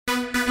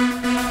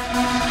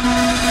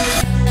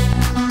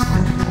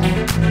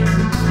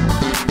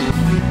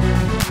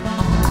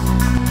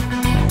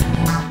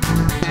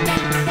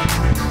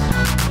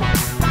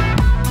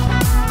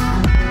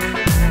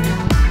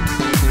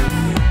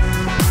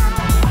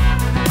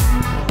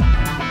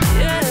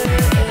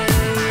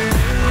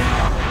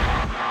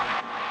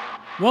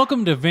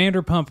Welcome to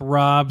Vanderpump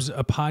Robs,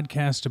 a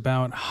podcast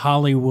about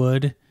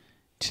Hollywood.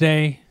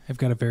 Today, I've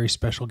got a very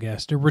special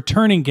guest, a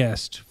returning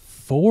guest,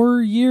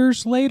 4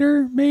 years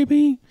later,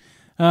 maybe?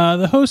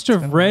 The host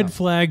of Red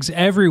Flags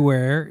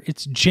Everywhere,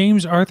 it's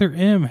James Arthur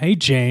M. Hey,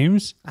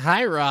 James.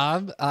 Hi,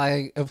 Rob.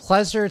 A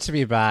pleasure to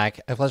be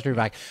back.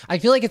 I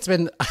feel like it's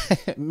been,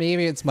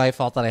 maybe it's my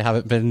fault that I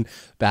haven't been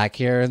back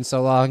here in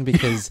so long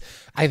because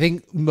I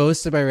think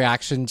most of my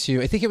reaction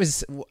to, I think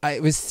was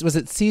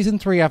it season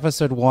 3,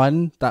 episode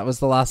 1? That was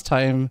the last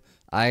time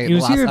it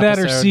was either that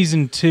or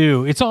season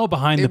 2. It's all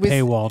behind the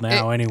paywall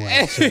now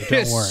anyway, so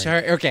don't worry.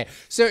 Sure, okay.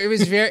 So it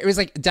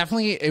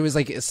was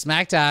like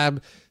smack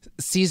dab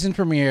season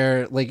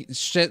premiere, like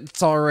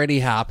shit's already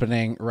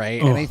happening,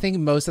 right? And I think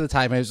most of the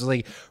time I was just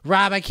like,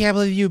 Rob, I can't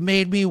believe you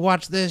made me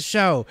watch this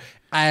show.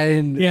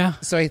 And yeah,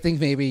 so I think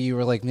maybe you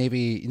were like,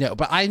 maybe no,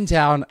 but I'm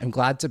down. I'm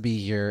glad to be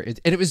here. And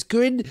it was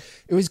good.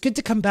 It was good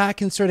to come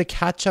back and sort of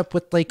catch up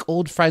with like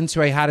old friends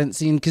who I hadn't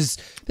seen, because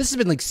this has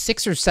been like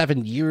 6 or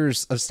 7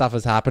 years of stuff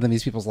has happened in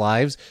these people's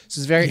lives. So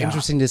it's very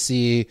interesting to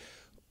see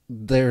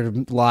their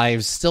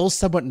lives still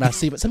somewhat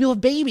messy, but some people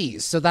have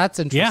babies, so that's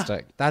interesting.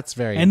 Yeah. That's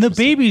very and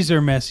interesting. The babies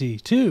are messy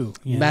too.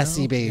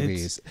 Messy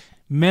babies. It's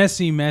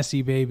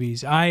messy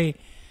babies.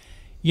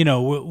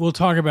 We'll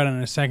talk about it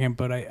in a second,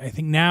 but I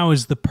think now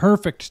is the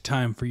perfect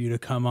time for you to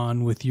come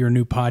on with your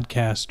new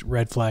podcast,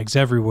 Red Flags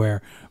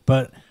Everywhere.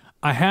 But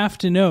I have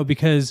to know,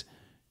 because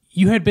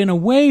you had been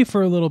away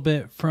for a little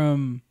bit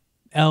from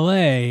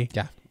LA.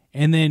 Yeah.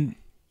 And then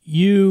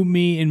you,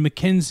 me, and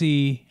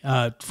Mackenzie,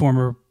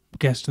 former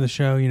guest of the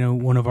show,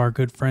 one of our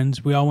good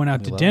friends, we all went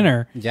out to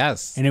dinner.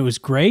 Yes. And it was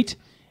great.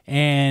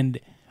 And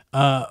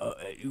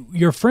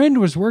your friend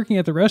was working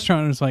at the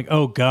restaurant and was like,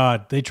 oh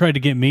God, they tried to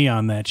get me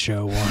on that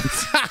show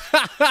once.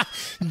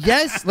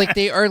 Yes, like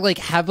they are like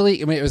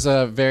heavily, I mean, it was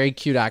a very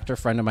cute actor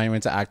friend of mine. We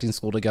went to acting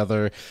school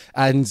together,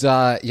 and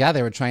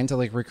they were trying to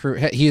like recruit.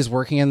 He is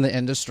working in the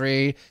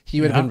industry.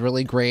 He would have been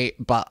really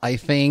great, but I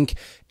think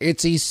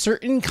it's a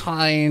certain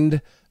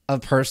kind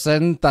of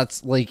person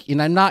that's like,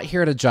 and I'm not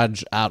here to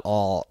judge at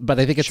all, but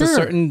I think it's a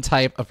certain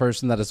type of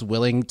person that is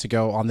willing to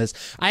go on this.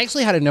 I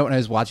actually had a note when I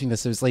was watching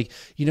this. It was like,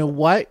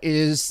 what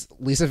is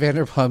Lisa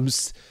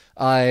Vanderpump's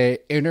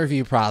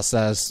interview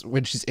process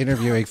when she's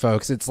interviewing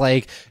folks? It's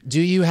like,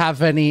 do you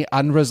have any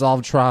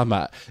unresolved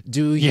trauma?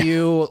 Do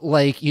you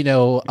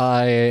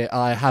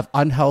have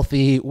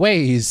unhealthy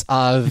ways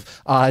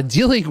of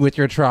dealing with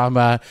your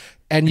trauma?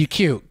 And you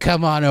cute,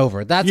 come on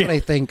over. That's what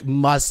I think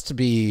must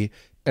be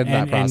in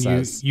that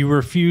process. And you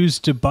refuse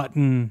to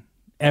button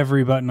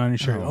every button on your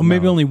shirt.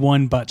 Maybe only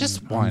one button.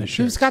 Just one. On the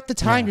shirt. Who's got the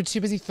time? You're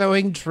too busy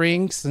throwing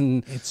drinks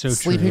and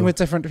sleeping with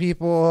different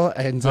people.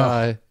 And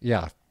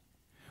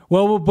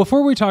Well,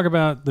 before we talk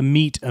about the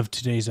meat of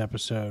today's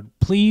episode,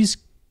 please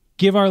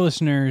give our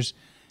listeners,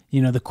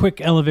 the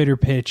quick elevator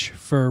pitch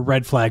for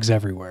Red Flags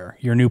Everywhere,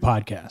 your new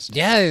podcast.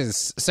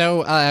 Yes.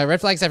 So Red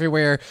Flags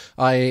Everywhere,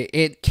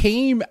 it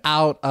came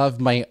out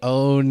of my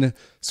own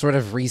sort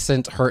of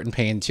recent hurt and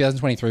pain.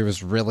 2023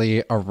 was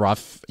really a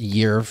rough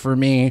year for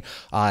me.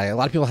 A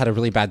lot of people had a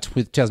really bad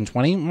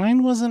 2020.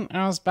 Mine wasn't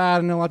as bad.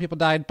 I know a lot of people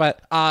died,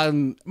 but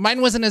mine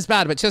wasn't as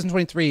bad. But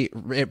 2023,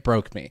 it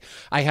broke me.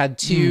 I had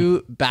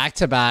 2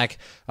 back-to-back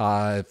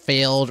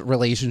failed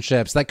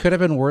relationships that could have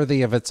been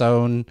worthy of its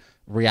own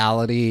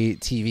reality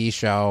TV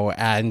show,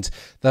 and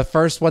the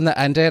first one that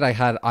ended, I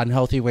had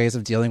unhealthy ways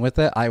of dealing with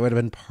it. I would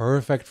have been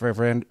perfect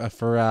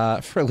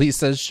for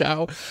Lisa's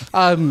show,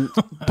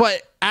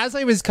 but as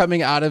I was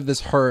coming out of this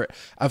hurt,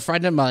 a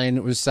friend of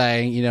mine was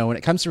saying, when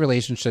it comes to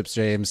relationships,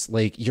 James,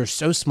 like, you're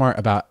so smart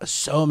about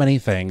so many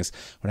things.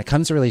 When it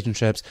comes to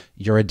relationships,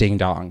 you're a ding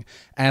dong.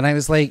 And I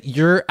was like,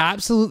 you're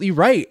absolutely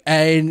right.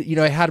 And,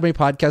 I had my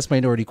podcast,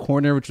 Minority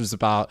Corner, which was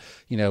about,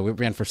 we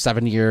ran for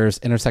 7 years,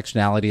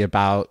 intersectionality,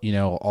 about,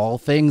 all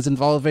things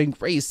involving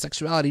race,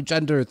 sexuality,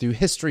 gender, through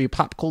history,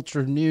 pop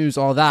culture, news,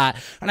 all that.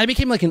 And I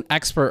became like an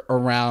expert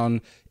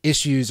around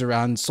issues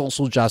around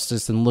social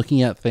justice and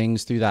looking at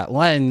things through that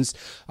lens,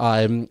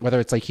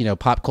 whether it's like,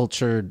 pop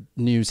culture,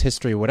 news,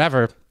 history,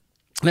 whatever.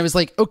 And I was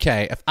like,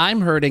 okay, if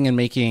I'm hurting and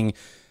making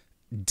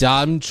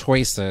dumb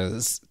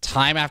choices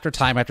time after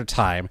time after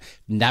time,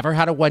 never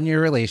had a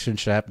 1-year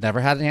relationship, never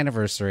had an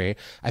anniversary,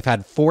 I've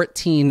had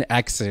 14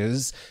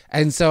 exes.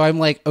 And so I'm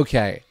like,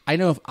 okay, I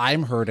know if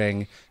I'm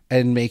hurting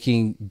and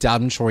making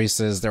dumb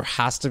choices, there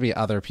has to be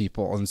other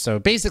people. And so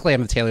basically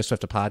I'm the Taylor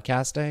Swift of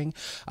podcasting,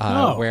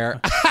 where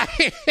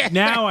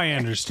now I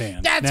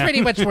understand. That's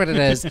pretty much what it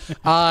is.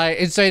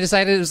 And so I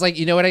decided, it was like,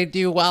 what I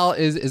do well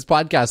is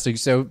podcasting.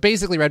 So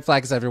basically Red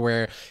Flags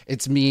Everywhere.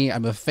 It's me.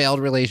 I'm a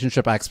failed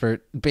relationship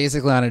expert,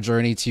 basically on a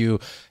journey to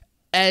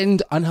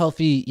end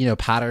unhealthy,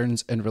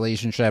 patterns and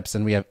relationships.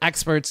 And we have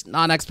experts,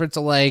 non-experts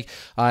alike.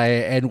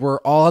 And we're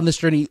all on this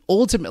journey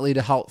ultimately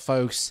to help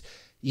folks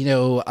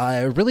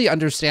really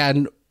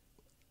understand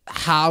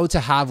how to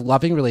have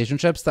loving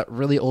relationships that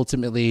really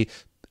ultimately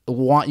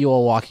want you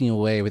all walking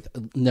away with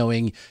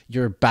knowing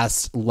your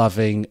best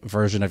loving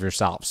version of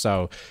yourself.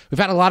 So we've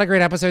had a lot of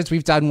great episodes.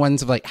 We've done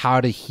ones of like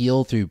how to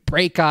heal through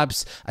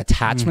breakups,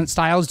 attachment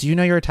styles. Do you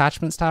know your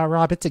attachment style,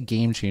 Rob? It's a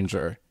game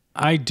changer.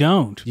 I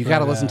don't. You got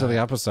to listen to the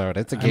episode.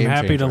 It's a game changer. I'm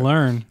happy to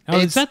learn. Oh,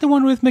 is that the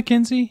one with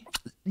Mackenzie?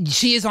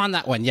 She is on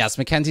that one. Yes,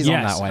 Mackenzie's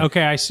on that one.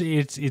 Okay, I see.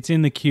 It's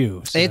in the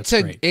queue. So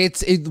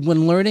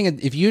when learning.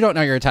 If you don't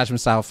know your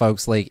attachment style,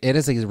 folks, like it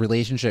is a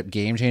relationship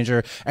game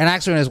changer. And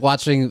actually, when I was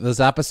watching this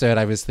episode,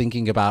 I was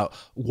thinking about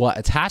what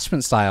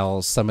attachment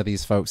styles some of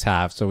these folks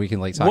have, so we can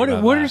like talk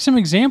about what that. are some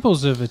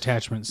examples of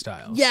attachment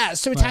styles? Yeah,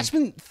 so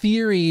attachment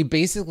theory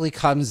basically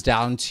comes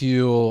down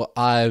to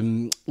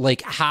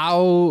like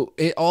how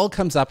it all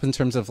comes up in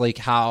terms of like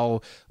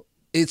how.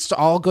 It's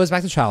all goes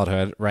back to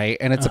childhood, right?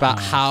 And it's about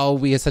how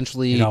we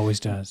essentially... It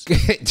always does.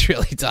 It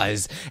really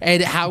does.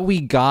 And how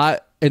we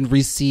got and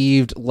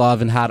received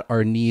love and had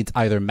our needs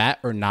either met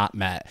or not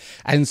met.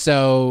 And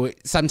so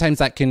sometimes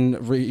that can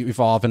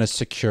evolve in a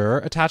secure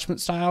attachment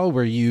style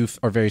where you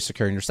are very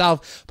secure in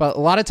yourself. But a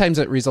lot of times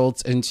it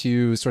results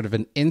into sort of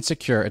an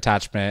insecure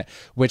attachment,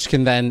 which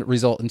can then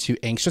result into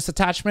anxious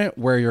attachment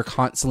where you're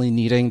constantly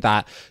needing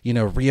that,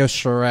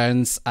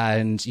 reassurance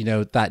and,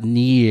 that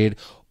need,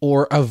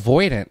 or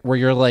avoidant, where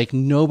you're like,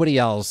 nobody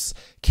else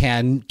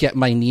can get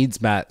my needs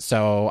met,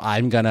 so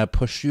I'm gonna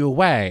push you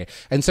away.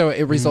 And so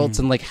it results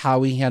in like how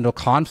we handle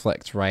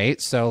conflict, right?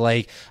 So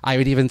like I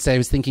would even say, I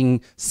was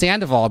thinking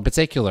Sandoval in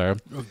particular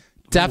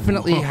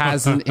definitely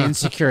has an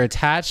insecure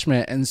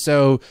attachment. And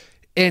so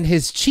in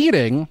his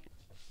cheating,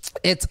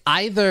 it's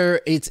either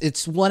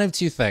it's one of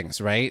two things,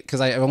 right?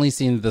 Because I've only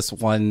seen this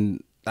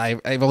one,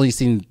 I've only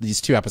seen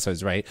these two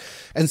episodes, right?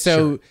 And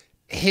so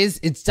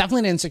it's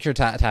definitely an insecure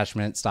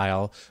attachment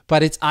style,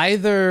 but it's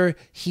either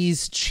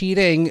he's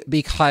cheating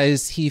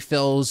because he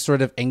feels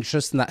sort of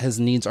anxious and that his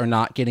needs are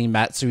not getting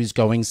met, so he's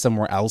going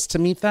somewhere else to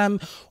meet them,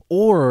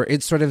 or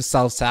it's sort of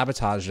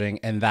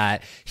self-sabotaging and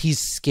that he's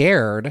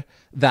scared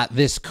that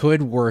this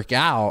could work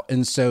out,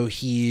 and so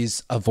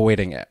he's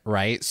avoiding it,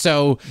 right?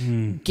 So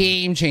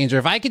game changer.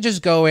 If I could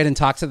just go in and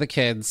talk to the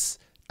kids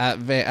at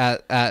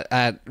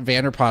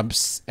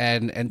Vanderpumps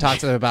and talk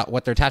to them about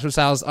what their attachment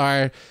styles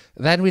are,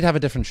 then we'd have a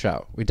different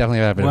show. We'd definitely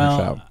have a different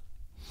show.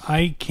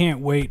 I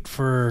can't wait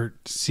for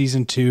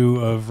season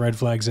 2 of Red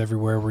Flags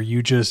Everywhere, where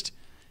you just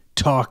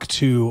talk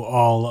to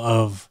all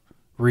of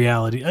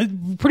reality,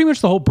 pretty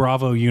much the whole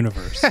Bravo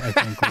universe, I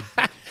think.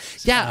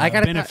 I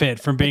gotta benefit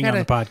from being on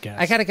the podcast.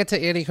 I gotta get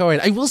to Andy Cohen.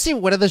 I will say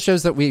one of the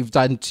shows that we've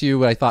done too,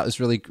 what I thought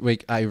was really,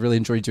 like, I really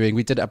enjoyed doing.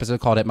 We did an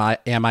episode called "Am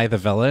I the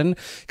Villain?"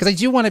 Because I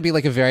do want to be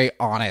like a very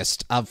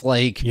honest of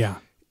like,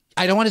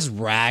 I don't want to just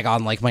rag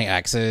on like my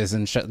exes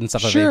and shit and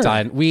stuff that they've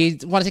done. We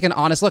want to take an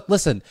honest look.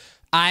 Listen,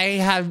 I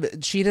have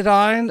cheated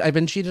on. I've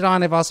been cheated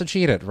on. I've also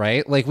cheated,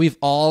 right? Like we've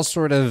all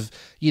sort of,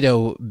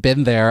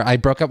 been there. I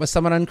broke up with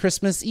someone on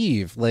Christmas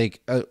Eve,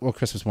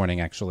 Christmas morning,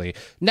 actually.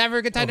 Never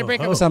a good time to break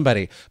up with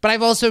somebody. But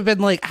I've also been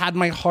like, had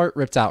my heart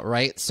ripped out,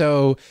 right?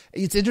 So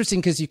it's interesting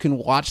because you can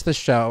watch the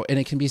show and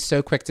it can be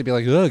so quick to be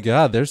like, oh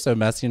God, they're so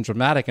messy and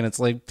dramatic. And it's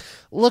like,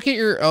 look at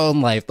your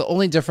own life. The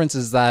only difference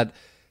is that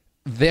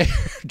their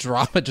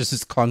drama just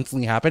is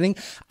constantly happening.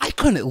 I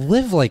couldn't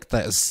live like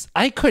this.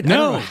 I don't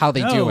know how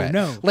they do it.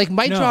 Like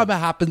my drama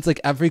happens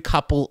like every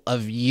couple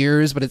of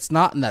years, but it's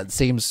not in that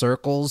same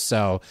circle.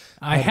 So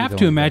I have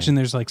to imagine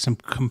there's like some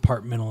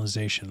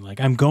compartmentalization. Like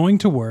I'm going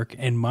to work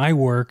and my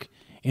work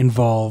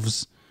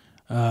involves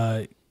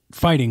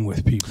fighting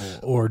with people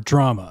or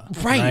drama.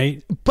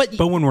 Right? But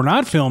when we're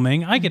not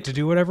filming, I get to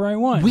do whatever I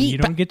want. You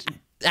don't get to...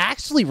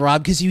 Actually,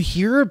 Rob, because you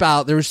hear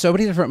about, there were so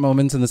many different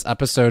moments in this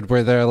episode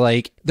where they're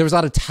like, there was a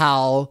lot of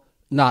towel,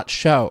 not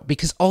show,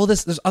 because all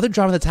this, there's other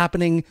drama that's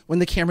happening when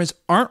the cameras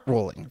aren't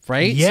rolling,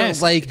 right? Yes,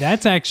 so like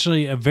that's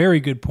actually a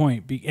very good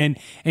point. And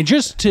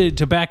just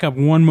to back up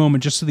one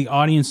moment, just so the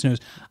audience knows,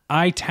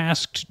 I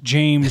tasked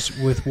James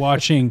with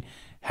watching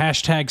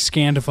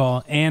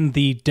 #Scandival and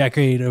the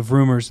Decade of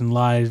Rumors and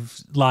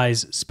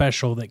Lies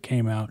special that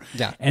came out.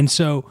 Yeah. And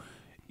so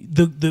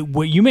the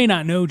what you may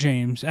not know,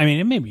 James, I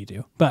mean, maybe you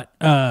do, but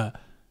the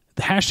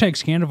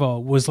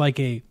 #Scandival was like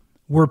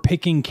we're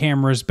picking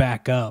cameras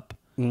back up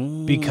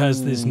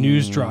because this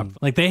news dropped.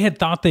 Like they had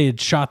thought they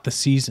had shot the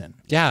season.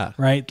 Yeah.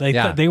 Right?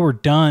 Like they were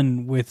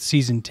done with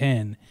season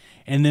 10.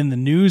 And then the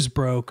news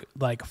broke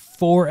like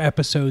 4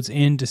 episodes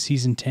into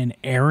season 10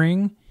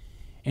 airing.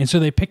 And so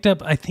they picked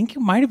up, I think it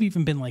might have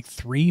even been like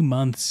 3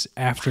 months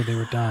after they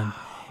were done.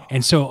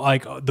 And so,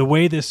 like, the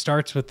way this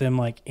starts with them,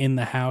 like, in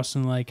the house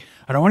and, like,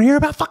 I don't want to hear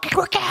about fucking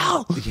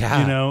Raquel.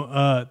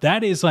 Yeah.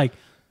 That is, like,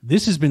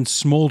 this has been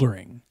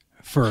smoldering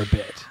for a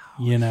bit,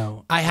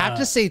 I have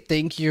to say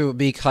thank you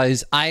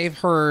because I've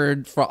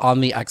heard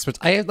on the experts,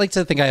 I like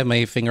to think I have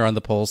my finger on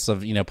the pulse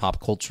of, pop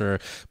culture,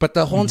 but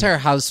the whole entire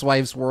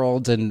Housewives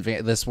world and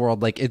this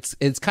world, like,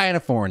 it's kind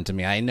of foreign to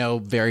me. I know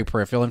very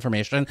peripheral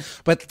information,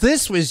 but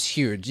this was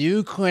huge.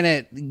 You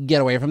couldn't get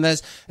away from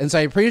this. And so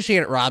I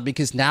appreciate it, Rob,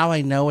 because now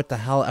I know what the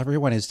hell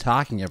everyone is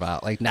talking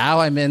about. Like,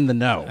 now I'm in the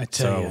know. I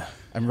tell you.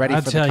 I'm ready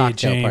for the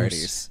cocktail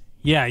parties.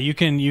 Yeah, you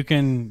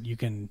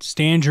can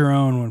stand your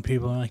own when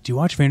people are like, "Do you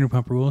watch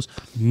Vanderpump Rules?"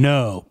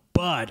 No,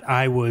 but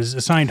I was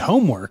assigned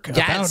homework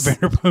about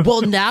Vanderpump.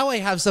 Well, now I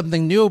have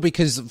something new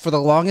because for the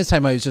longest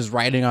time I was just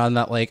writing on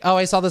that, like, oh,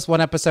 I saw this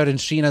one episode and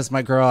Sheena's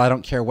my girl. I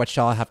don't care what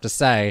y'all have to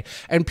say.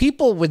 And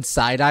people would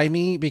side eye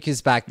me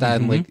because back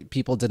then, like,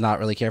 people did not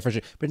really care for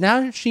Sheena. But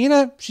now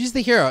Sheena, she's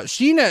the hero.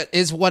 Sheena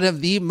is one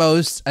of the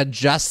most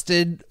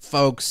adjusted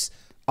folks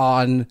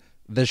on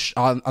the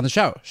on the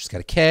show. She's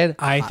got a kid.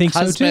 I think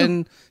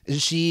husband. so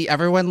too.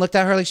 Everyone looked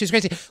at her like she's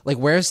crazy. Like,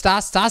 where's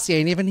Stas? Stassi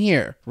ain't even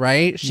here,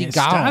 right? She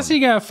gone.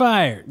 Stassi got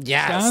fired.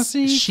 Yes.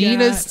 Stassi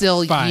Sheena's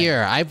still fired.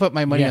 here. I put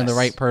my money on the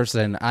right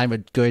person. I'm a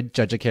good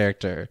judge of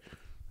character.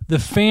 The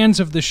fans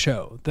of the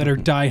show that are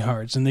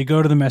diehards and they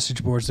go to the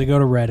message boards, they go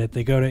to Reddit,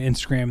 they go to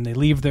Instagram, and they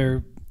leave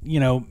their,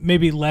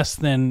 maybe less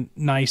than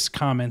nice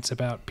comments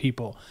about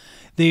people.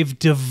 They've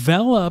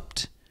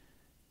developed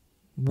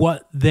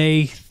what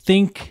they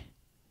think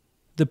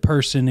the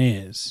person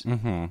is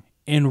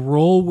and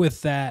roll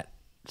with that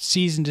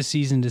season to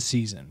season to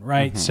season,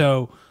 right?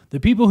 So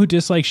the people who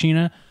dislike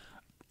Sheena.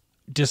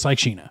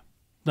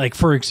 Like,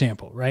 for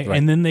example, right?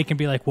 And then they can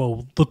be like,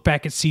 well, look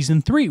back at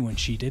season 3 when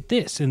she did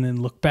this, and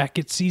then look back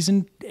at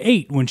season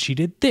 8 when she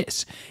did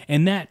this.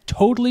 And that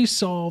totally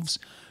solves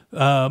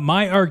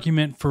my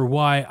argument for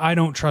why I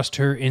don't trust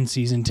her in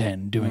season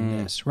 10 doing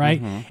this,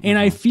 right? And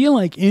I feel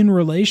like in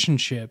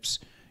relationships,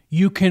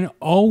 you can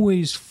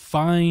always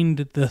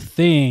find the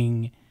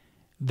thing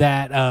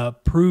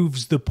that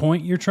proves the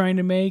point you're trying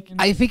to make.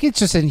 I think it's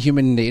just in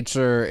human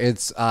nature.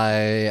 It's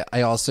I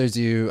also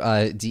do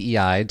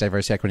DEI,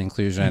 diversity, equity,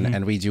 inclusion,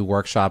 and we do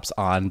workshops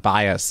on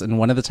bias. And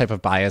one of the type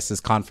of bias is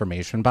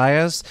confirmation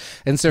bias.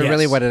 And so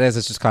really what it is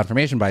just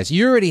confirmation bias.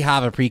 You already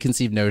have a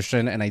preconceived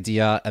notion, an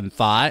idea, and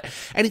thought.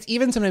 And it's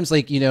even sometimes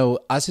like,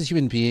 us as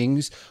human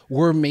beings,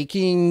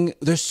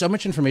 there's so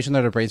much information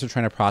that our brains are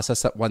trying to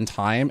process at one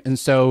time. And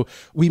so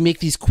we make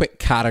these quick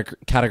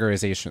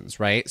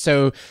categorizations, right?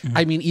 So,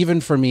 I mean, even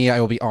for me, I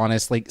will be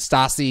honest, like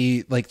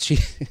Stassi, like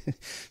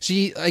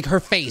she like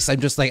her face, I'm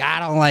just like, I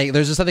don't like,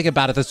 there's just something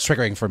about it that's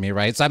triggering for me,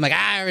 right? So I'm like,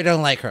 I already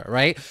don't like her,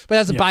 right? But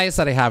that's a bias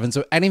that I have. And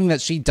so anything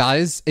that she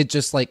does, it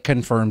just like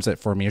confirms it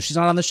for me. If she's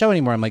not on the show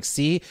anymore, I'm like,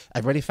 see,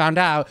 I've already found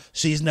out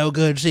she's no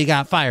good. She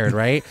got fired,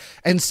 right?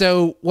 And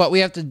so what we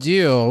have to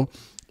do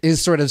is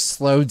sort of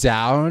slow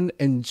down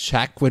and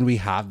check when we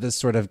have this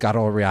sort of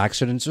guttural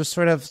reaction and just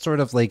sort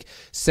of like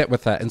sit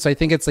with it. And so I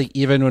think it's like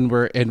even when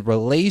we're in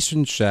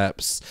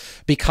relationships,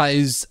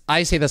 because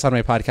I say this on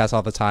my podcast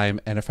all the time,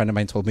 and a friend of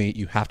mine told me,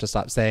 you have to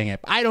stop saying it.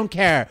 I don't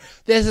care.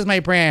 This is my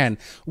brand.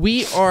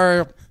 We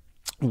are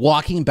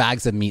walking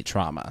bags of meat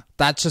trauma.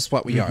 That's just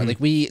what we are. Like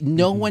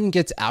no one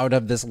gets out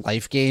of this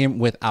life game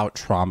without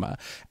trauma.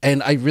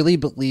 And I really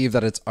believe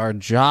that it's our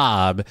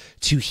job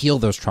to heal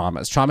those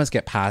traumas. Traumas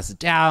get passed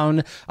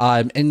down.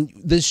 And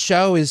this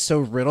show is so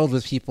riddled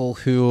with people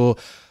who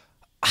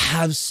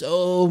have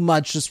so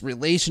much just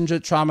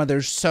relationship trauma.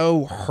 They're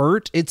so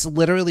hurt. It's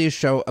literally a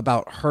show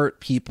about hurt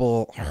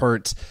people,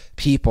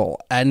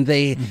 and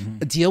they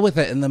deal with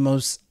it in the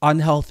most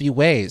unhealthy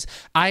ways.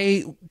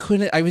 I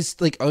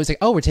was like,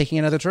 oh, we're taking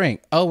another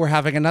drink. Oh, we're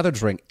having another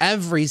drink.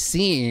 Every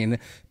scene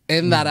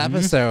in that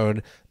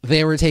episode,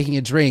 they were taking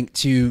a drink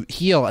to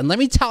heal. And let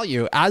me tell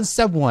you, as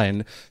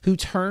someone who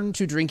turned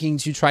to drinking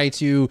to try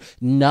to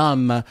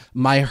numb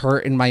my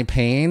hurt and my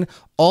pain,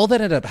 all that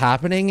ended up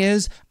happening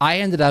is I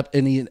ended up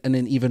in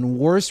an even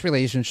worse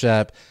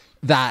relationship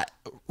that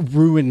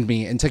ruined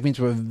me and took me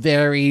to a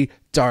very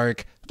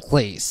dark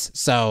place.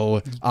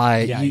 So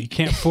you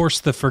can't force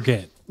the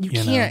forget. You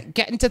can't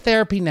get into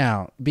therapy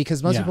now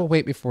because most people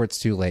wait before it's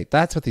too late.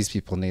 That's what these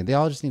people need. They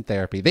all just need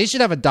therapy. They should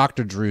have a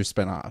Dr. Drew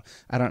spinoff.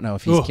 I don't know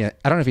if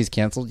he's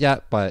canceled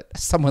yet, but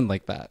someone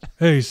like that.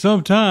 Hey,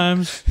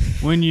 sometimes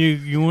when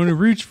you want to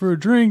reach for a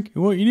drink,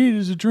 what you need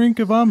is a drink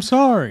of I'm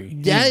sorry.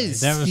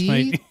 Yes, that was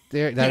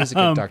that is a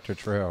good Dr.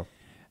 Drew.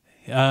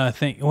 I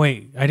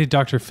did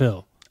Dr.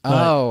 Phil.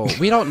 Oh,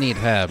 we don't need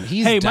him.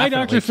 He's my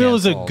Dr. Phil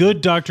is a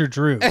good Dr.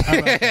 Drew.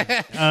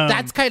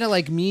 That's kind of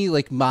like me.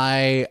 Like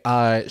my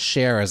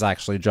Cher is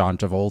actually John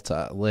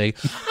Travolta. Like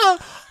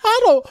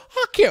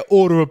I can't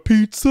order a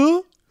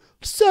pizza.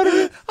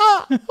 Saturday,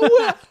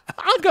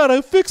 I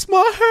gotta fix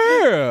my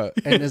hair.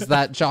 And is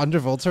that John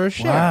Travolta or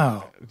Cher?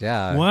 Wow.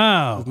 Yeah.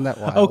 Wow. Isn't that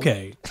wild?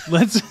 Okay,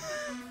 let's.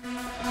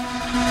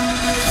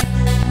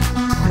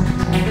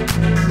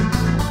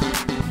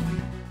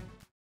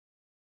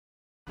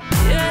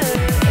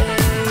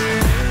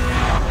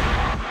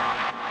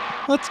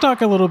 Let's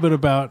talk a little bit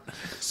about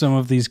some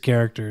of these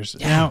characters.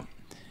 Yeah. Now,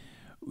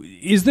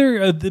 is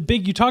there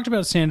you talked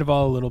about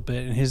Sandoval a little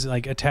bit and his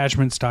like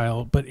attachment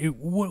style, but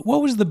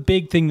what was the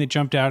big thing that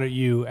jumped out at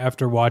you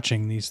after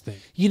watching these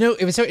things?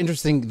 It was so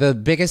interesting. The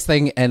biggest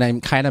thing, and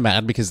I'm kind of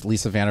mad because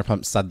Lisa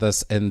Vanderpump said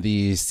this in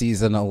the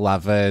season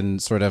 11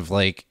 sort of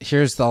like,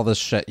 here's all this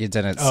shit you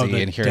didn't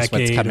see and here's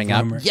what's coming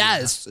up.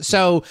 Yes.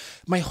 So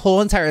my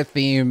whole entire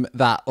theme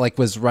that like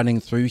was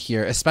running through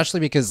here, especially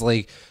because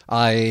like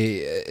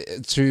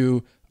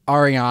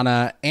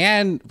Ariana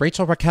and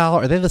Rachel Raquel,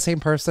 are they the same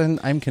person?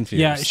 I'm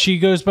confused. Yeah, she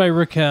goes by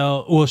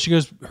Raquel. Well,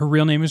 her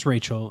real name is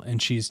Rachel,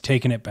 and she's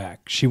taken it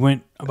back. She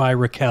went by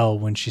Raquel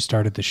when she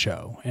started the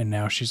show, and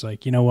now she's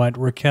like, you know what?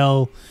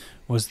 Raquel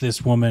was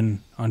this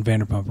woman on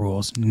Vanderpump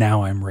Rules.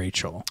 Now I'm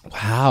Rachel.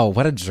 Wow,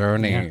 what a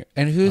journey. Yeah.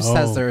 And who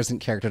says there isn't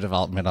character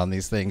development on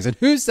these things? And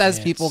who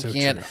says people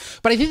can't? True.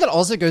 But I think that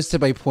also goes to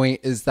my point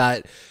is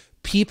that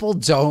people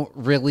don't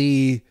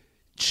really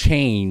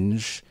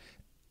change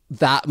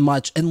that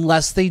much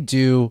unless they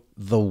do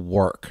the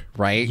work,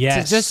 right?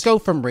 Yes. To just go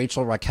from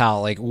Rachel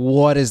Raquel, like,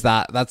 what is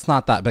that? That's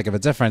not that big of a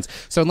difference.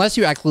 So unless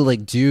you actually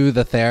like do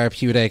the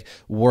therapeutic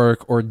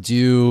work or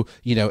do,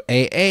 you know,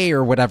 AA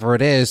or whatever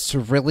it is to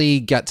really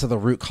get to the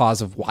root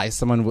cause of why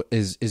someone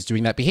is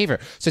doing that behavior.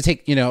 So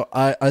take, you know,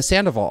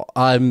 Sandoval,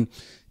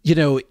 you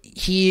know,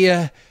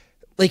 he...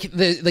 Like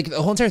the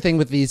whole entire thing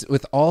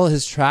with all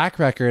his track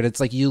record, it's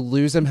like you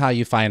lose him how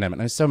you find him.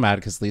 And I was so mad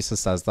because Lisa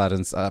says that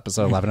in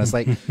episode 11. I was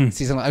like, I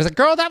was like,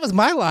 girl, that was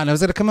my line. I was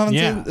going to come on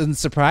and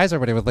surprise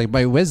everybody with like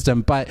my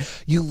wisdom, but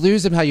you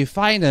lose him how you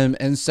find him.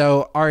 And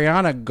so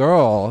Ariana,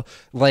 girl,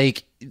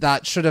 like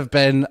that should have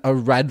been a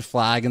red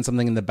flag and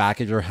something in the back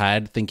of your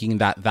head thinking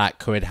that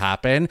could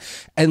happen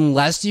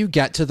unless you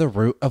get to the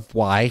root of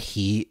why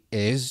he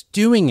is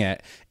doing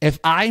it. If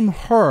I'm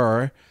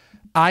her,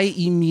 I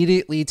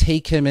immediately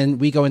take him and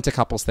we go into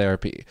couples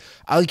therapy.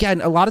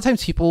 Again, a lot of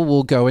times people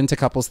will go into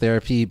couples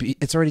therapy.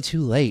 It's already too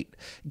late.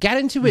 Get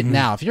into it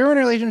now. If you're in a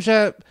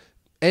relationship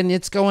and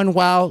it's going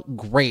well,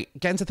 great.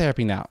 Get into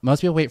therapy now. Most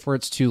people wait for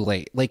it's too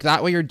late. Like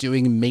that way you're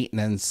doing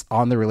maintenance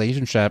on the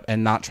relationship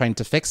and not trying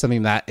to fix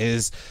something that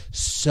is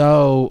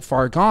so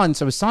far gone.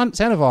 So with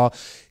Sandoval,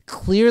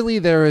 clearly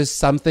there is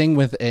something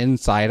within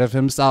inside of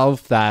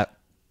himself that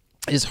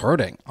is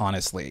hurting,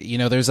 honestly. You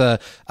know, there's a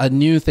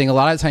new thing. A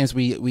lot of times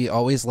we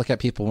always look at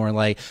people and we're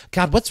like,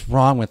 God, what's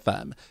wrong with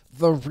them?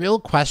 The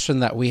real question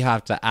that we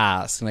have to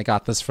ask, and I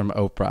got this from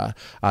Oprah.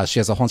 She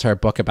has a whole entire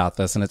book about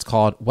this, and it's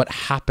called What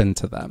Happened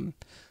to Them?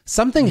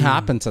 Something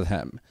happened to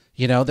him.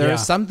 You know, there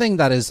is something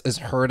that is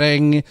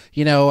hurting.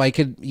 You know,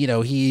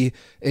 he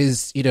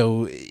is, you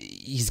know,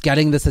 he's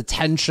getting this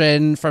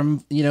attention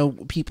from, you know,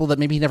 people that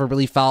maybe he never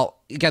really felt.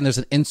 Again, there's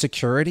an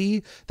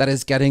insecurity that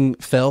is getting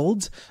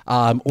filled,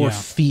 or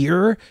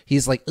fear.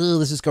 He's like, oh,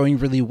 this is going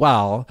really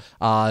well.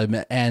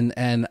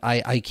 And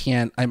I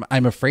can't,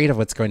 I'm afraid of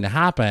what's going to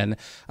happen.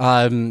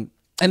 And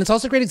it's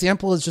also a great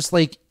example is just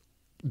like,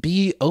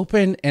 be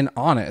open and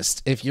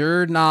honest. If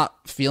you're not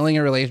feeling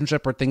a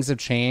relationship or things have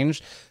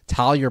changed,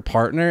 tell your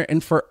partner.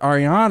 And for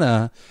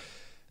Ariana,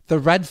 the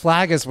red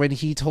flag is when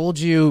he told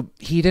you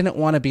he didn't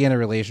want to be in a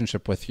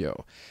relationship with you.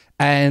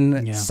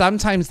 And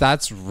sometimes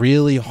that's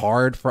really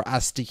hard for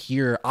us to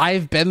hear.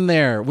 I've been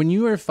there. When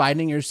you are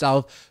finding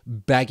yourself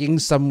begging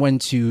someone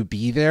to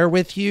be there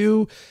with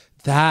you,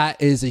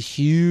 that is a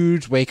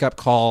huge wake-up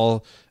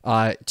call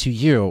to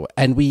you.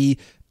 And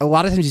a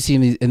lot of times you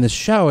see in this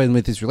show and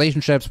with these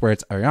relationships where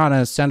it's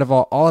Ariana,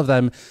 Sandoval, all of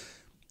them,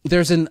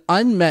 there's an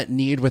unmet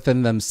need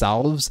within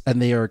themselves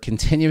and they are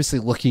continuously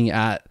looking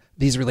at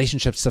these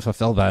relationships to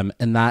fulfill them.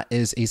 And that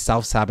is a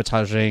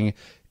self-sabotaging,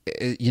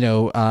 you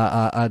know,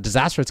 a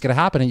disaster that's going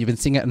to happen. And you've been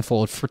seeing it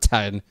unfold for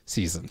 10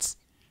 seasons.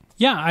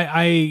 Yeah,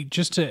 I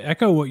just to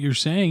echo what you're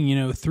saying, you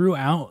know,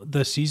 throughout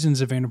the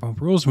seasons of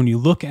Vanderpump Rules, when you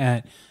look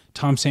at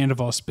Tom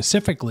Sandoval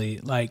specifically,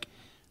 like,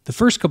 the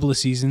first couple of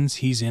seasons,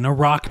 he's in a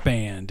rock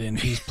band and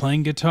he's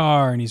playing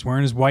guitar and he's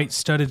wearing his white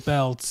studded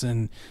belts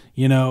and,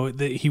 you know,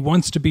 he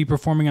wants to be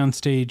performing on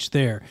stage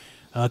there.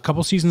 A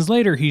couple seasons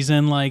later, he's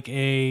in like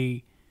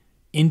a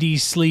indie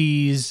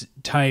sleaze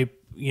type,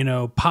 you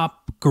know,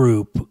 pop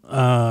group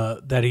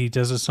that he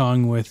does a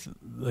song with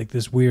like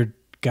this weird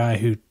guy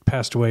who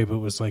passed away but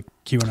was like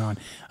QAnon.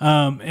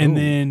 And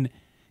then...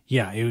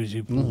 Yeah, it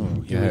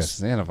was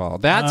Sandoval.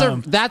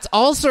 That's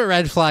also a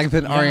red flag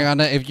than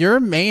Ariana. If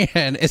your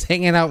man is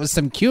hanging out with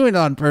some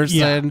QAnon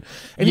person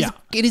and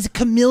he's a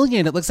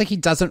chameleon, it looks like he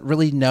doesn't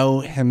really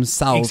know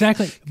himself.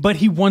 Exactly. But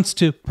he wants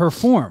to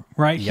perform,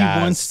 right? Yes.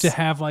 He wants to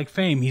have like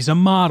fame. He's a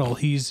model.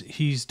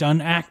 He's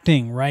done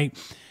acting, right?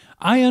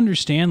 I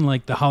understand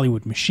like the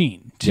Hollywood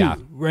machine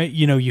too, right?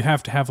 You know, you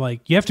have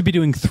to be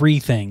doing 3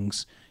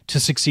 things to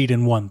succeed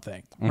in one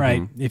thing,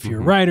 right? If you're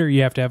a writer,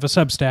 you have to have a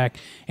Substack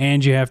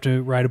and you have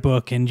to write a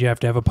book and you have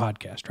to have a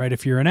podcast, right?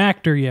 If you're an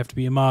actor, you have to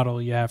be a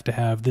model, you have to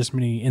have this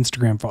many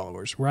Instagram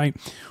followers, right?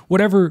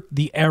 Whatever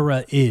the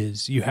era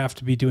is, you have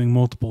to be doing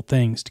multiple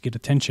things to get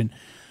attention.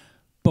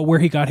 But where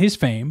he got his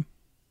fame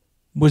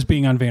was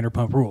being on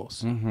Vanderpump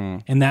Rules.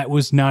 And that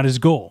was not his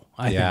goal,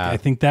 I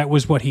think that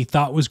was what he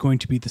thought was going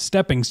to be the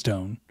stepping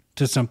stone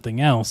to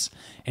something else.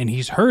 And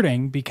he's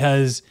hurting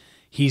because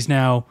he's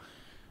now...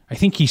 I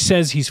think he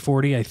says he's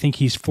 40. I think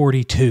he's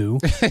 42.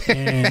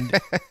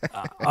 And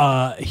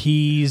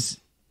he's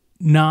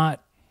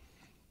not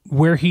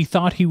where he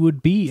thought he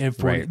would be at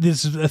 40. Right.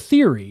 This is a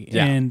theory.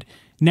 Yeah. And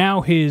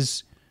now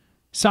his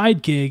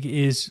side gig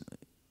is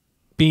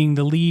being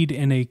the lead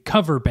in a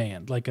cover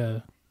band, like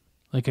a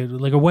like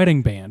a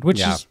wedding band,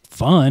 which is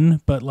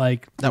fun, but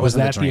like was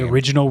that the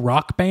original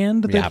rock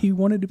band that he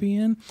wanted to be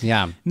in?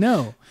 Yeah.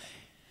 No.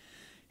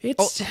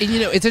 It's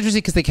it's interesting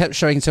because they kept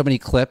showing so many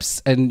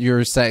clips, and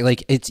you're saying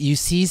like you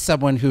see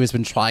someone who has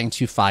been trying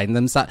to find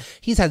themselves.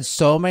 He's had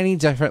so many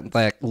different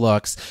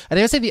looks, and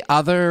I would say the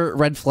other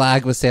red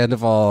flag with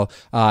Sandoval,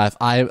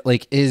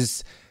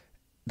 is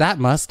that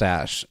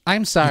mustache.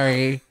 I'm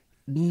sorry.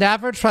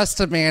 Never trust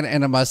a man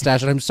in a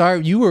mustache. And I'm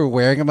sorry, you were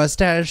wearing a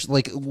mustache.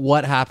 Like,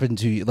 what happened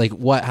to you? Like,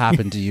 what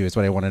happened to you is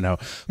what I want to know.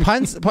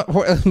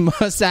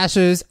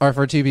 Mustaches are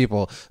for two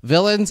people,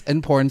 villains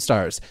and porn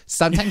stars.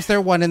 Sometimes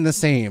they're one and the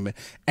same.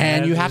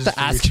 And you have to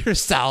ask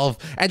yourself,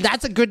 and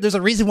there's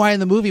a reason why in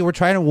the movie we're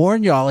trying to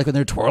warn y'all, like when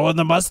they're twirling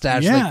the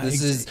mustache,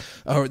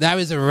 that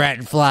was a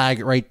red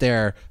flag right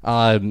there.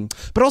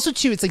 But also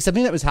too, it's like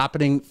something that was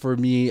happening for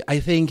me,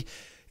 I think.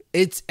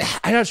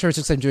 I'm not sure it's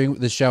because I'm doing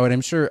the show, and I'm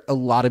sure a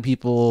lot of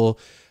people,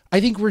 I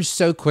think we're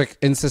so quick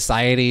in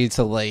society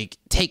to like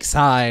take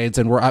sides,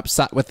 and we're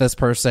upset with this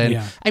person.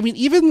 Yeah. I mean,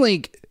 even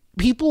like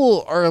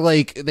people are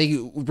like, they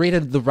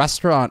rated the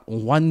restaurant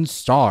 1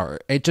 star.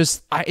 It's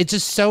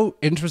just so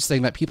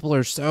interesting that people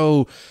are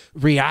so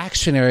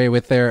reactionary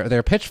with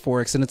their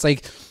pitchforks, and it's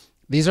like,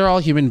 these are all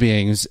human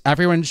beings.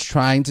 Everyone's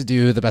trying to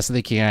do the best that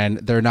they can.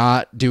 They're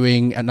not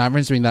doing, and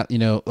everyone's doing that,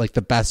 like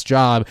the best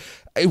job.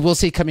 I will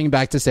say, coming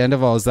back to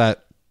Sandoval, is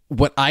that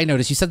what I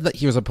noticed, you said that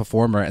he was a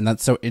performer, and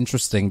that's so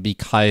interesting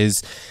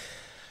because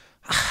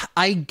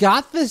I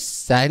got the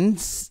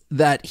sense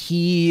that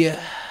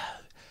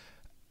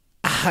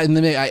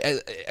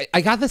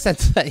I got the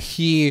sense that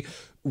he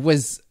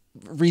was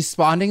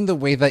responding the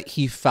way that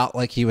he felt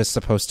like he was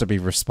supposed to be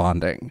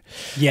responding.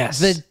 Yes.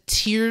 The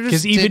tears,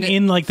 because even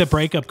in like the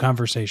breakup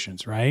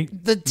conversations, right?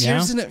 The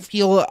tears didn't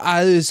feel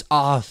as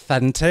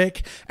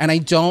authentic, and I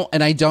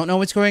don't know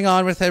what's going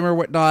on with him or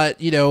whatnot,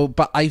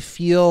 but I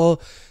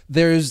feel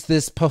there's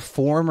this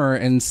performer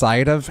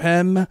inside of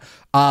him,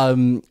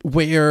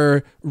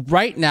 where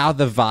right now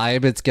the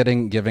vibe it's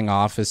giving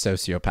off is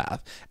sociopath,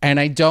 and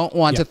I don't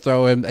want to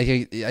throw him.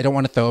 I don't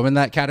want to throw him in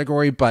that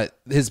category, but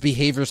his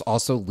behavior is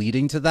also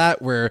leading to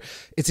that, where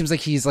it seems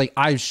like he's like,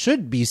 I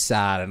should be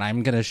sad, and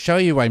I'm gonna show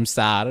you I'm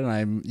sad, and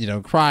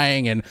I'm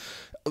crying, and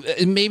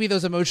maybe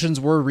those emotions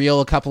were real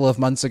a couple of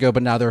months ago,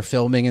 but now they're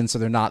filming, and so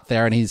they're not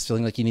there, and he's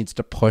feeling like he needs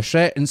to push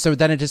it. And so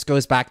then it just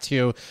goes back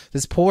to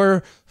this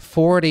poor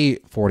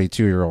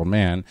 42-year-old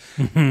man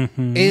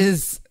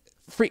is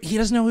free. He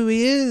doesn't know who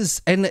he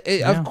is. And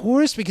of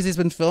course, because he's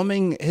been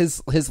filming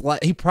his life,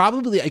 I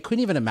couldn't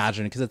even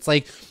imagine, because it's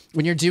like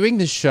when you're doing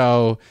the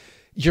show,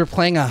 you're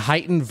playing a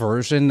heightened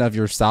version of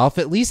yourself,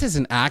 at least as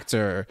an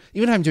actor.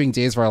 Even if I'm doing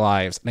Days of Our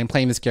Lives and I'm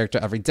playing this character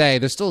every day,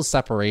 there's still a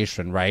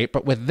separation, right?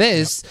 But with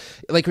this,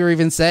 like we were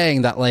even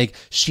saying that like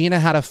Sheena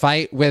had a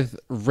fight with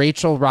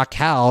Rachel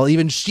Raquel.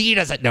 Even she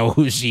doesn't know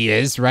who she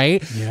is,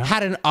 right? Yeah.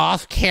 Had an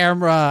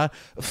off-camera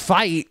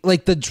fight.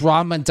 Like the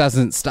drama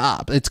doesn't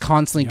stop. It's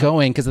constantly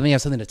going, because then they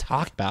have something to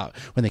talk about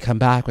when they come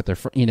back with their,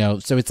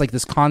 so it's like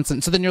this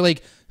constant. So then you're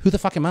like, who the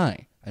fuck am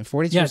I? I'm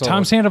 42 years old.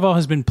 Tom Sandoval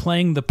has been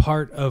playing the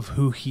part of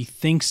who he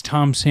thinks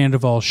Tom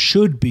Sandoval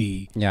should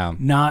be,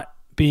 not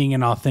being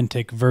an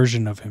authentic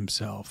version of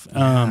himself,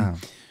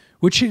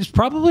 which is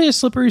probably a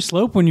slippery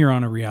slope when you're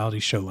on a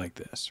reality show like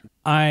this.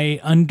 I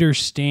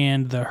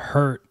understand the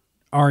hurt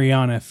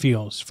Ariana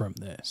feels from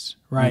this,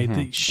 right?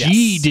 That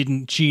she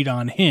didn't cheat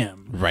on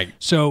him. Right.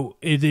 So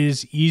it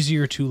is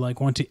easier to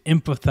like want to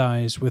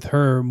empathize with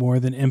her more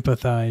than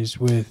empathize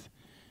with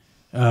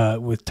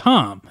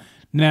Tom.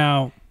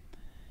 Now,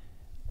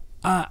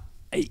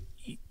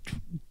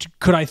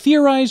 could I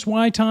theorize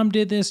why Tom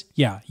did this?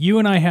 Yeah, you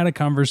and I had a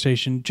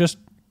conversation just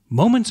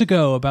moments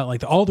ago about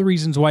like all the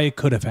reasons why it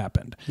could have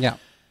happened. Yeah.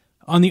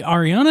 On the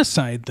Ariana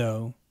side,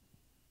 though,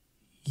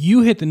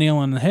 you hit the nail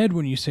on the head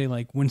when you say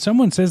like when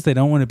someone says they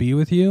don't want to be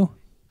with you,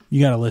 you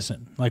got to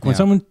listen. Like when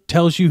someone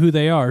tells you who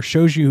they are,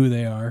 shows you who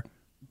they are,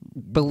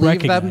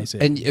 believe them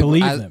and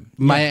believe them.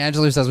 Maya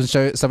Angelou says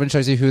when someone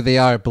shows you who they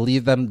are,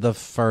 believe them the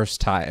first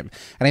time.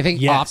 And I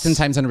think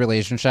oftentimes in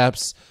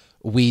relationships,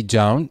 we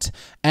don't.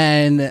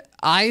 And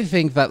I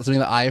think that's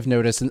something that I've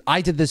noticed, and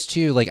I did this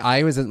too. Like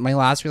I was in my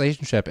last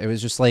relationship, it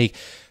was just like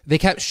they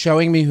kept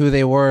showing me who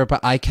they were,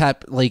 but I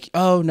kept like,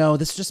 oh no,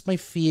 this is just my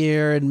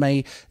fear and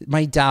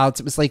my doubts.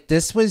 It was like,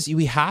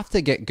 we have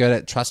to get good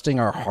at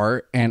trusting our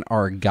heart and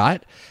our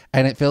gut,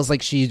 and it feels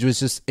like she was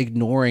just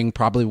ignoring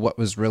probably what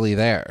was really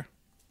there.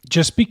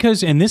 Just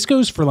because, and this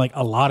goes for like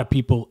a lot of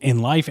people in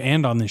life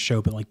and on this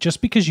show, but like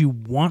just because you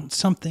want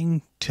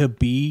something to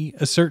be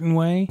a certain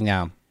way,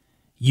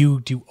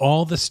 you do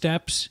all the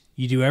steps,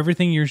 you do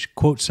everything you're,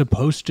 quote,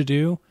 supposed to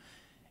do,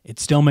 it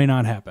still may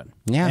not happen.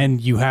 Yeah.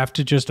 And you have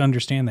to just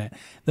understand that.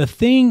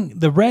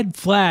 The red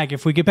flag,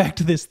 if we get back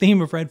to this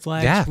theme of red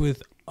flags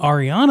with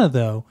Ariana,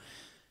 though,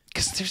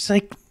 because there's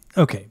like,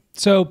 okay,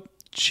 so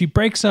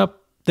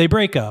they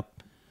break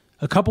up.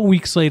 A couple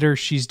weeks later,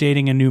 she's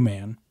dating a new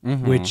man,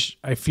 which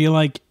I feel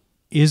like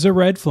is a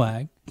red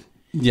flag.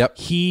 Yep.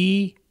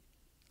 He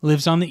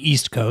lives on the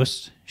East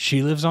Coast.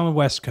 She lives on the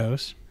West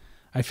Coast.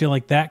 I feel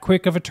like that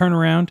quick of a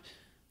turnaround,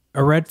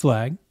 a red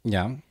flag.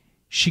 Yeah.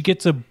 She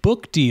gets a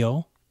book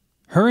deal.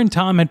 Her and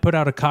Tom had put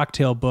out a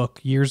cocktail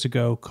book years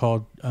ago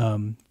called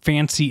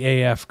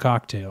Fancy AF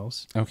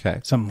Cocktails.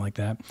 Okay. Something like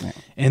that. Yeah.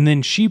 And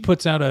then she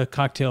puts out a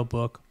cocktail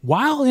book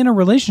while in a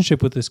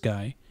relationship with this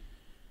guy,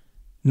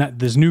 not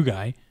this new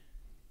guy,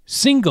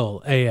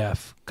 Single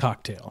AF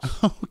Cocktails.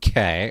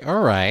 Okay.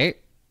 All right.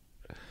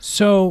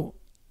 So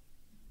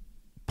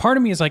part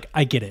of me is like,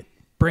 I get it.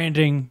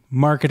 Branding,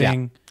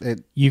 marketing,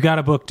 you got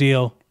a book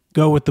deal,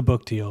 go with the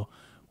book deal.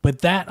 But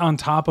that on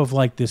top of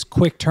like this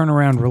quick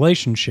turnaround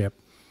relationship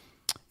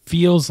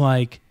feels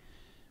like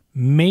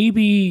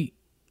maybe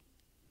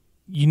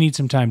you need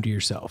some time to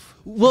yourself.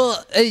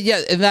 Well,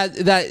 yeah, and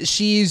that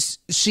she's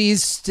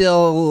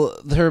still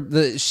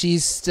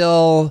she's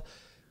still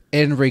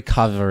in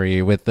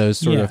recovery with those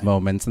sort of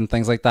moments and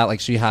things like that.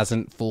 Like she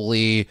hasn't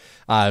fully,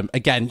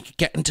 again,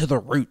 get into the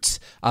roots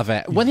of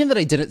it. One thing that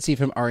I didn't see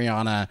from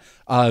Ariana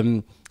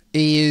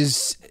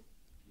is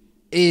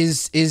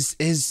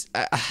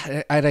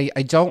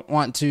I don't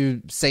want to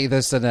say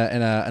this in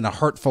a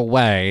hurtful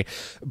way,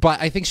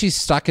 but I think she's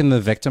stuck in the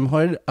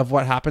victimhood of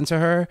what happened to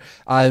her.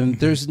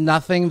 There's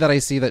nothing that I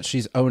see that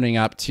she's owning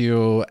up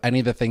to any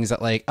of the things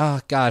that like,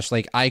 oh gosh,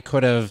 like I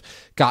could have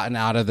gotten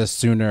out of this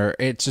sooner.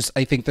 It's just,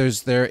 I think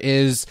there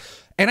is.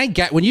 And I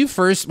get when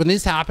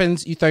this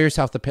happens, you throw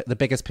yourself the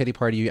biggest pity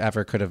party you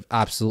ever could have.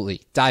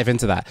 Absolutely dive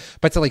into that,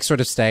 but to like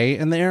sort of stay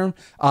in there.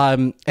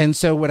 And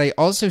so what I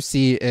also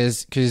see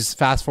is, because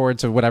fast forward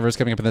to whatever's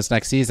coming up in this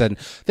next season,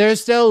 they're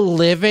still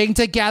living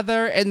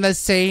together in the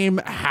same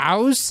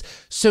house.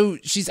 So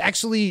she's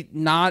actually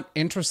not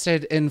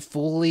interested in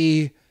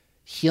fully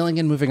healing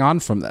and moving on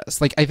from this.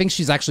 Like I think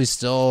she's actually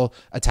still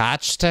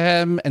attached to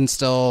him and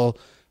still,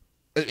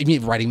 I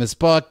mean, writing this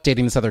book,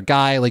 dating this other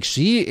guy, like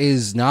she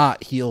is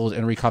not healed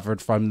and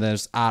recovered from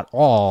this at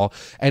all,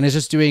 and is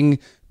just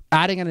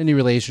adding in a new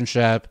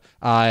relationship,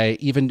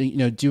 even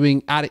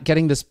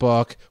getting this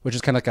book, which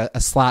is kind of like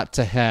a slap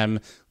to him,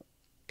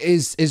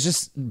 is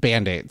just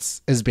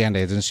band-aids,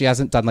 and she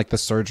hasn't done like the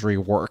surgery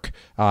work.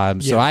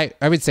 So I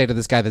would say to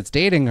this guy that's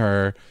dating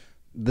her,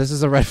 this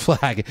is a red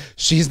flag.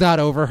 She's not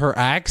over her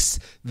ex.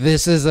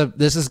 This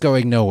is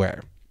going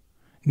nowhere.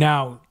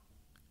 Now,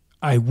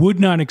 I would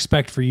not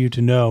expect for you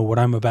to know what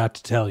I'm about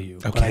to tell you,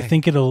 but I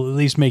think it'll at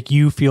least make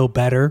you feel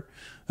better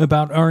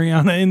about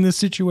Ariana in this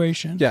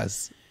situation.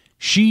 Yes.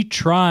 She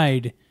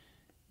tried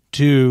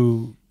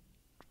to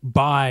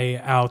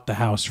buy out the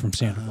house from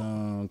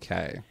Sandoval.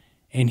 Okay.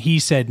 And he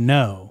said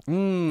no.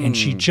 And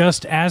she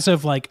just, as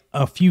of like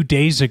a few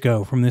days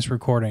ago from this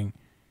recording,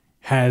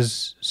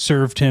 has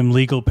served him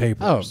legal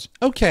papers.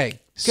 Oh, okay.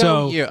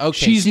 So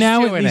she's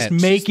now at least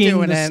making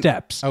the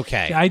steps.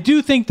 Okay. I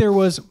do think there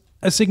was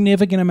a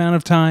significant amount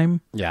of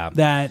time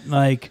that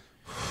like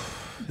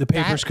the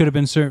papers could have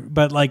been served,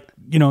 but like,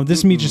 this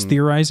is me just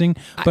theorizing,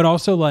 but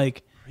also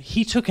like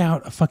he took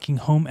out a fucking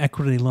home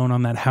equity loan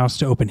on that house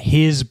to open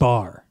his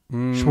bar,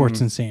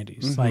 Schwartz and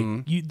Sandy's. Like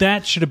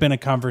that should have been a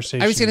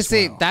conversation. I was going to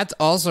say that's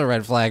also a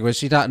red flag. Was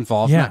she not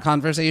involved in that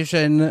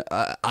conversation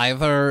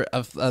either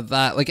of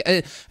that? Like,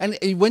 and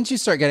once you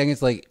start getting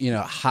into like,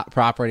 hot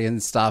property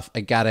and stuff,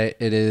 I get it.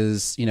 It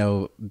is,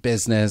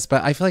 business,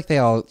 but I feel like they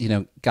all,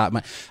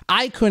 got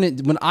I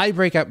couldn't, when I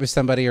break up with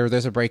somebody or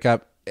there's a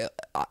breakup,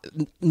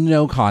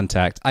 no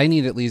contact. I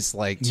need at least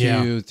like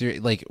 2, 3,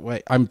 like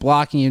I'm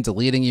blocking you,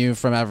 deleting you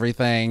from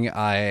everything.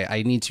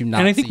 I need to not.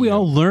 And I think we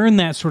all learn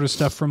that sort of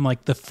stuff from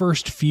like the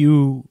first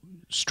few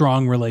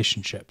strong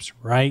relationships,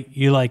 right?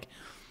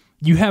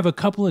 You have a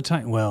couple of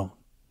times, well,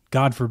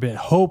 God forbid,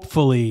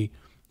 hopefully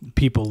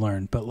people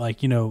learn, but like,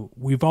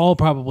 we've all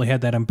probably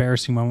had that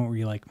embarrassing moment where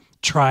you like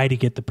try to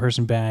get the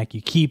person back.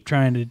 You keep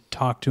trying to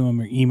talk to them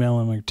or email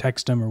them or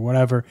text them or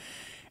whatever.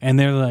 And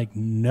they're like,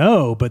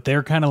 no, but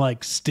they're kind of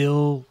like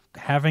still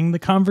having the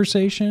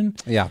conversation.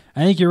 Yeah.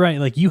 I think you're right.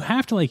 Like you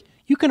have to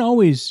you can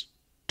always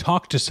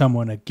talk to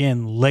someone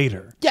again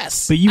later.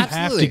 Yes. But you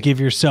have to give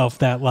yourself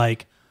that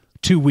like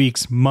 2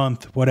 weeks,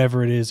 month,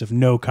 whatever it is of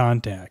no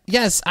contact.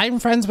 Yes, I'm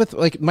friends with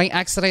like my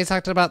ex that I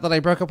talked about that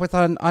I broke up with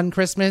on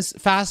Christmas.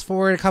 Fast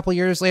forward a couple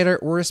years later,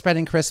 we're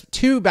spending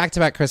 2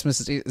 back-to-back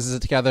Christmases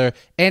together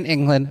in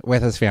England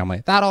with his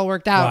family. That all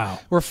worked out. Wow.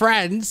 We're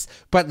friends,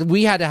 but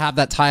we had to have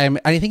that time.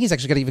 And I think he's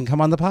actually going to even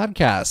come on the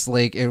podcast.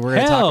 Like we're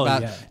going to talk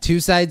about 2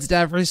 sides to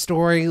every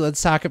story.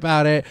 Let's talk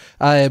about it.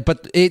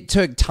 But it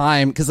took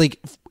time because like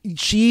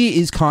she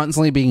is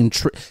constantly being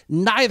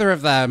neither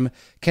of them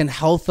can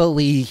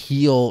healthily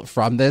heal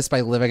from this by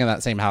living in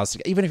that same house.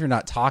 Even if you're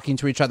not talking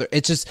to each other,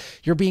 it's just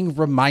you're being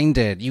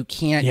reminded. You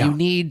can't you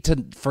need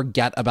to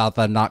forget about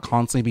them, not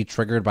constantly be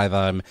triggered by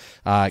them.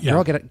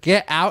 Girl,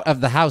 get out of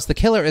the house. The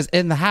killer is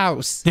in the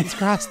house. He's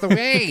across the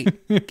way.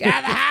 Get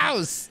out of the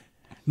house.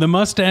 The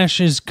mustache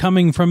is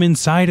coming from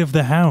inside of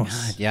the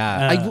house.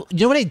 Yeah. You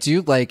know what I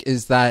do like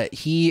is that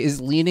he is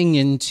leaning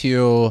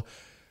into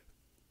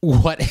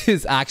what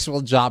his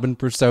actual job and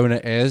persona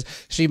is.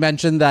 She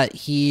mentioned that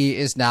he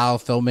is now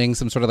filming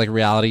some sort of like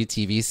reality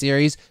TV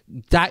series.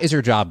 That is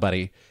your job,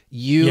 buddy.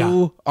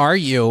 you are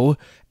you,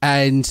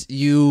 and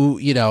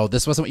you know,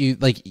 this wasn't what you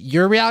like.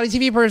 You're a reality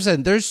TV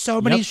person. There's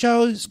so many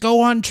shows.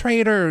 Go on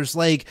Traders.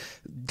 Like,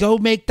 go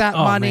make that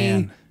money.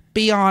 Man.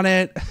 Be on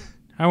it.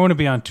 I want to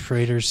be on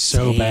Traders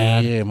so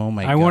bad. Oh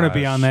my god. I want to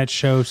be on that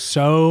show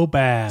so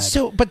bad.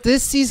 So, but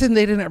this season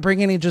they didn't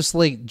bring any just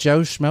like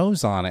Joe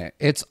Schmoes on it.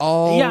 It's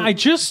all I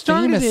just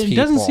started it. It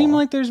doesn't seem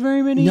like there's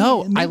very many.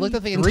 No, I looked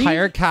at the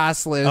entire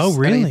cast list. Oh,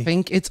 really? And I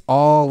think it's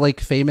all like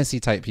famous-y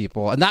type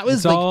people, and that was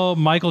it's like all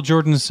Michael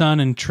Jordan's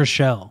son and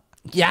Trishelle.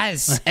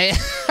 Yes.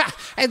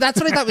 And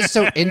that's what I thought was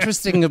so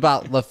interesting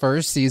about the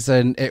first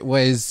season. It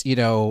was, you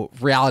know,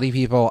 reality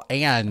people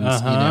and, you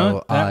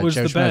know, that was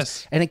Joe the Schmoes.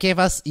 best. And it gave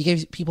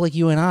people like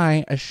you and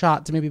I a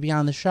shot to maybe be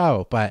on the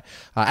show. But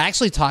I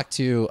actually talked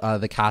to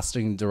the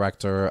casting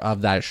director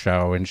of that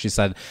show, and she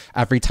said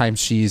every time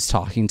she's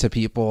talking to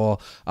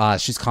people,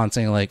 she's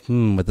constantly like,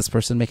 would this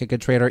person make a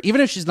good trader? Even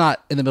if she's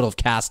not in the middle of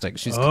casting,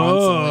 she's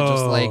constantly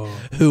just like,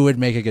 who would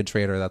make a good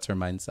trader? That's her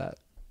mindset.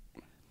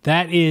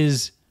 That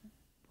is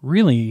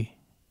really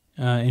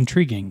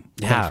intriguing,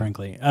 quite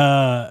frankly.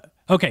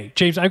 Okay,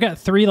 James, I've got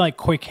 3 like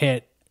quick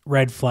hit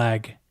red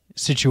flag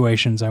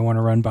situations I want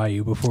to run by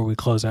you before we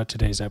close out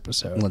today's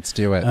episode. Let's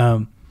do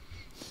it.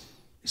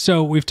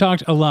 So we've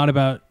talked a lot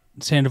about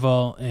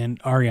Sandoval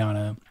and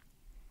Ariana.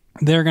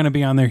 They're going to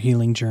be on their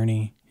healing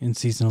journey in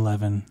season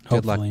 11,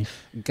 hopefully.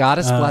 Good luck. God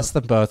has blessed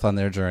them both on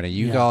their journey.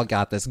 You all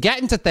got this.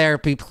 Get into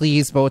therapy,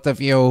 please, both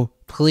of you.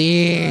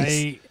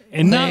 Please.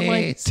 And not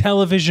like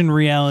television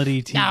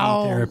reality TV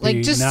therapy.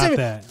 Like just not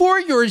that. For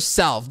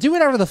yourself. Do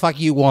whatever the fuck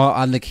you want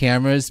on the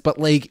cameras, but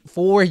like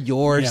for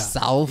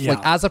yourself. Yeah.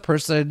 Like as a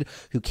person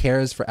who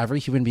cares for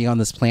every human being on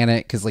this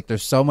planet, because like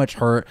there's so much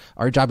hurt.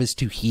 Our job is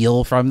to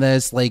heal from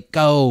this. Like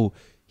go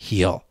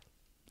heal.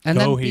 And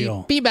go then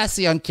heal. Be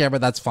messy on camera,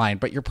 that's fine.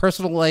 But your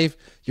personal life,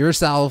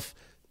 yourself,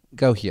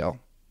 go heal.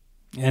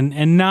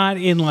 And not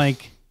in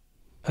like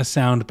a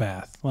sound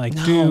bath. Like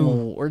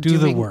do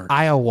the work.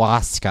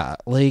 Ayahuasca.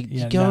 Like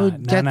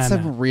get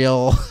some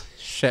real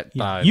shit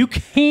done. You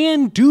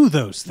can do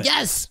those things.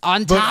 Yes,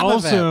 on but top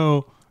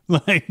also,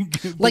 of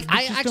it. Like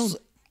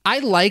I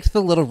liked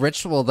the little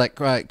ritual that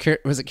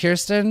was it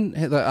Kirsten,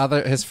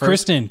 his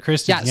first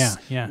Kristen, yes,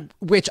 yeah.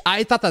 Which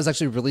I thought that was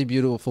actually a really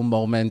beautiful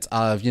moment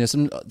of, you know,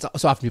 so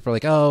often people are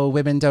like, oh,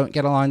 women don't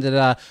get along,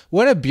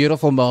 What a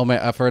beautiful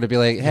moment of her to be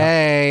like,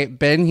 hey,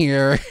 been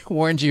here,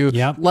 warned you.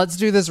 Yep. Let's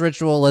do this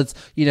ritual. Let's,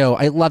 you know,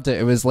 I loved it.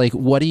 It was like,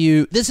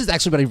 this is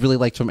actually what I really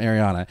liked from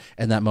Ariana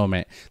in that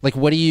moment. Like,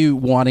 what are you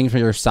wanting for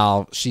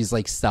yourself? She's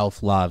like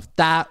self-love.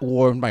 That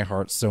warmed my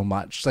heart so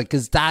much. Like,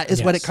 because that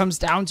is what it comes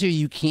down to.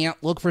 You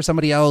can't look for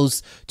somebody else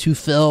to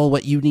fill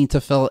what you need to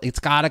fill. It's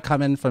got to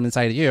come in from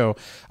inside of you.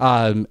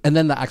 And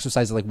then the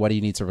exercise of like, what do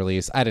you need to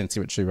release? I didn't see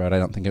what she wrote. I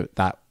don't think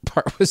that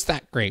part was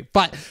that great.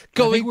 But I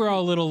think we're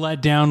all a little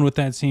let down with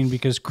that scene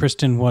because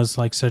Kristen was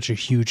like such a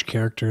huge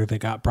character that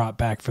got brought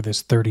back for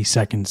this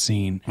 30-second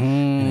scene.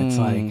 And it's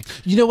like,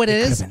 you know what it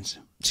is?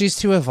 She's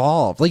too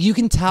evolved. Like you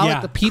can tell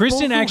the people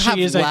Kristen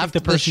actually is, I think, the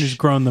person who's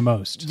grown the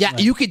most. Yeah, like,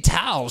 you could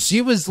tell.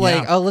 She was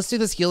like, oh, let's do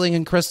this healing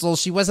in crystals.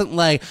 She wasn't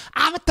like,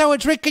 I'm gonna throw a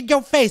drink in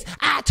your face.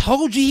 I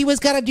told you he was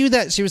gonna do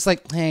that. She was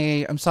like,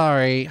 hey, I'm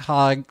sorry,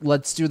 hug.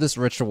 Let's do this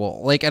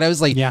ritual. Like, and I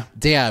was like,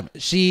 damn,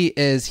 she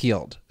is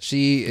healed.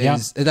 She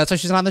is. That's why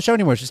she's not on the show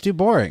anymore. She's too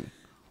boring.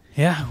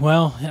 Yeah,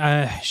 well,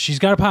 she's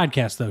got a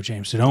podcast though,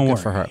 James. So don't worry.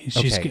 For her.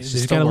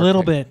 She's got a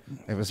little bit.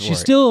 She's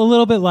still a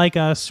little bit like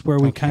us, where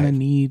we kind of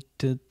need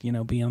to, you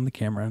know, be on the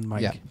camera and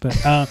mic. Yeah. But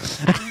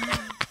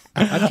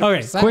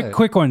okay,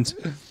 quick ones.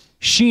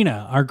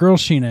 Sheena, our girl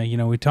Sheena. You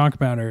know, we talk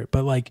about her,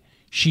 but like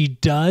she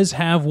does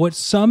have what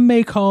some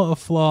may call a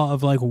flaw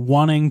of like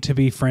wanting to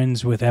be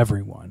friends with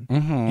everyone.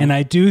 And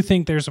I do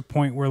think there's a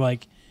point where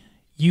like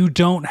you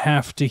don't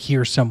have to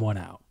hear someone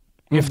out.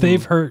 If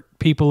they've hurt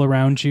people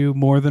around you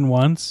more than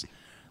once,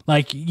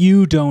 like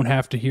you don't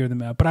have to hear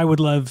them out. But I would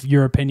love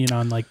your opinion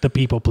on like the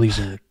people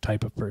pleaser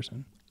type of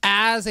person.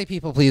 As a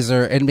people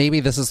pleaser, and maybe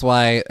this is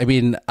why, I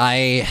mean,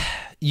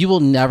 you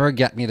will never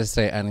get me to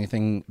say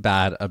anything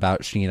bad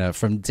about Sheena.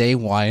 From day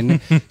one,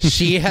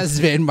 she has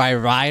been my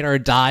ride or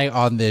die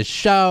on this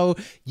show.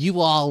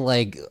 You all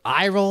like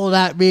eye rolled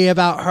at me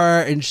about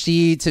her, and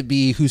she, to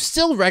be who's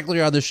still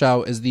regularly on the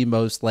show, is the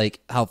most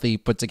like healthy,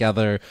 put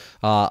together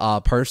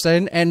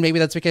person. And maybe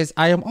that's because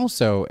I am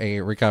also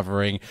a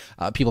recovering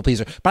people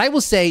pleaser. But I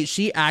will say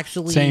she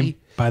actually... Same.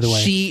 By the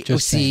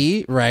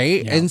way,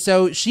 right? Yeah. And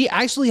so she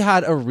actually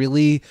had a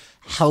really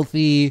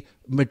healthy,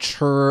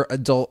 mature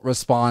adult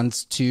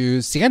response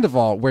to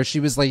Sandoval, where she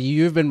was like,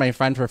 you've been my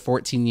friend for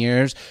 14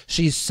 years.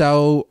 She's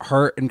so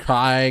hurt and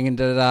crying and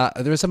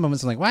da-da-da. There were some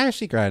moments I'm like, why is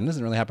she crying? It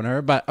doesn't really happen to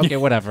her, but okay,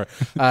 whatever.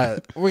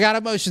 We got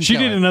emotions. She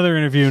did another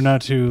interview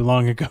not too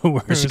long ago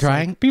where was she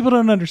crying? Like, people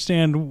don't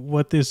understand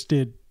what this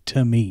did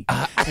to me.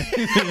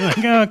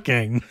 Like,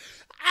 okay.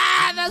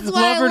 That's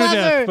why Love her to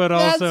death, but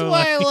That's also,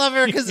 why I love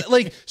her, because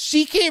like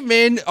she came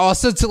in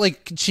also to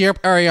like cheer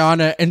up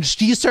Ariana, and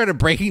she started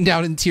breaking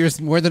down in tears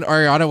more than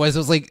Ariana was. I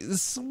was like,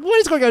 what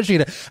is going on,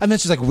 Sheena? And then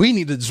she's like, we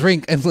need to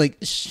drink. And I'm like,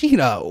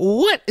 Sheena,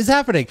 what is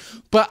happening?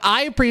 But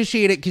I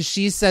appreciate it because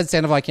she said,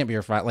 Sandoval, I can't be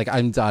your friend. Like,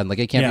 I'm done. Like,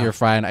 I can't be your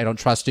friend. I don't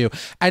trust you.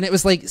 And it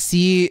was like,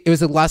 see, it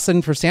was a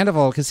lesson for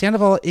Sandoval, because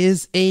Sandoval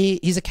he's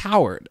a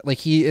coward. Like,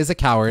 he is a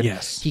coward.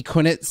 Yes. He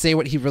couldn't say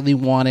what he really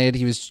wanted.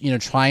 He was,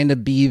 trying to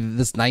be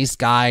this nice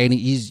guy, and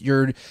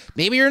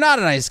maybe you're not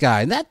a nice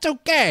guy, and that's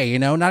okay.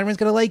 Not everyone's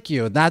gonna like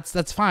you.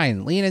 That's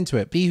fine. Lean into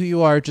it. Be who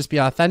you are. Just be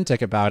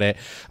authentic about it.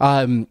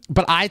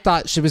 But I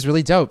thought she was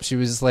really dope. She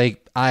was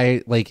like,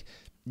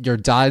 you're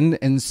done.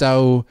 And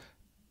so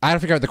I don't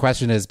figure out what the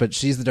question is, but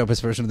she's the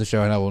dopest version of the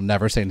show, and I will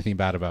never say anything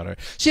bad about her.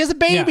 She has a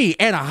baby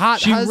and a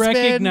hot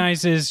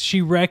husband.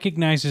 She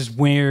recognizes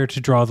where to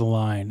draw the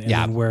line and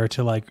then where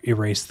to like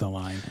erase the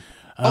line.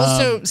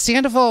 Also,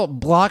 Sandoval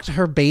blocked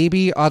her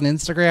baby on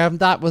Instagram.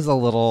 That was a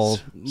little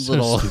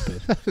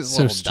stupid. That was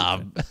a little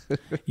dumb.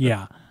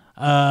 Yeah.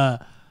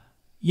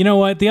 You know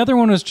what? The other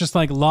one was just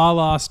like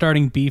Lala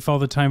starting beef all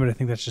the time, but I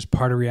think that's just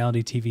part of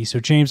reality TV. So,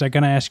 James, I'm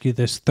going to ask you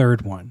this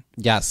third one.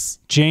 Yes.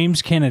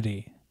 James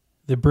Kennedy,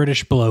 the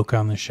British bloke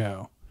on the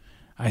show.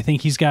 I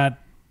think he's got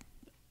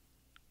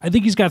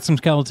some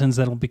skeletons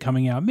that'll be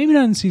coming out. Maybe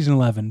not in season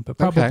 11, but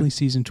probably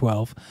season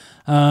 12.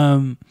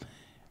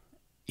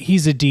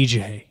 He's a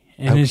DJ.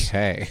 And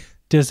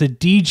does a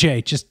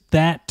DJ, just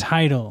that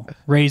title,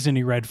 raise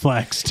any red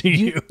flags to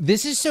you?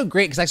 This is so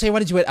great, because actually I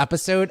want to do an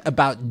episode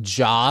about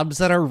jobs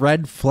that are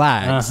red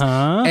flags.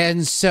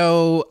 And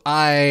so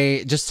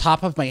I just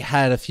top of my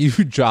head a few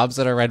jobs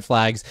that are red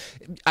flags.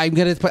 I'm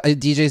going to put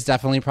DJ's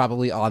definitely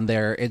probably on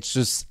there. It's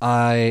just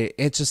a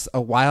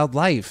wild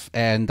life.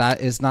 And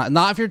that is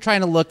not if you're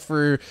trying to look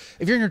for,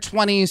 if you're in your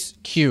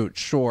 20s, cute,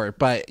 sure.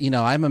 But,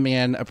 I'm a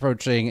man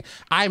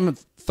I'm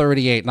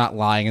 38, not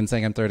lying and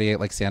saying I'm 38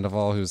 like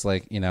Sandoval, who's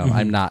like,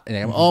 I'm not,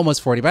 I'm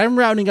almost 40, but I'm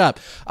rounding up.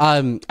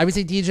 I would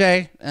say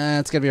DJ,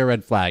 it's gonna be a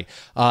red flag,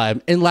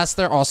 unless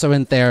they're also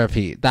in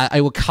therapy. That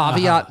I will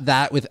caveat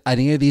that with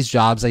any of these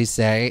jobs I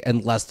say,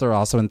 unless they're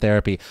also in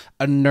therapy.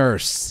 A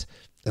nurse,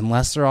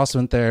 unless they're also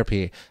in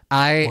therapy.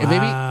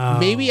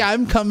 Maybe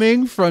I'm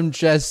coming from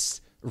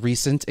just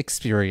recent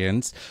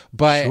experience,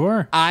 but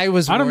sure. I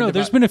don't know.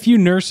 There's been a few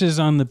nurses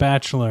on The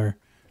Bachelor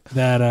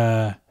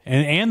that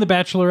and The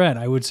Bachelorette,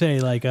 I would say,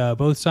 like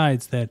both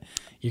sides, that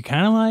you're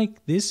kind of like,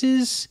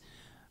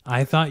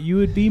 I thought you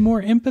would be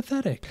more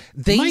empathetic.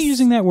 Am I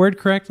using that word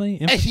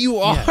correctly? You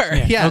are.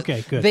 Yeah.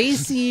 Okay, good.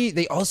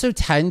 They also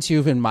tend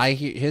to, in my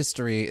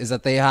history, is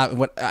that they have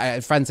what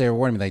friends, they were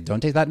warning me, like, don't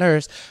take that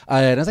nurse.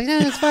 And I was like,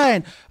 it's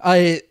fine.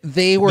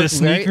 The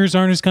sneakers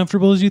aren't as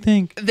comfortable as you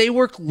think. They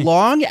work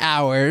long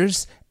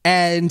hours,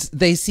 and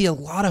they see a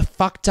lot of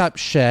fucked up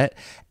shit.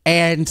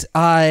 And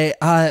they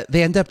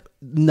end up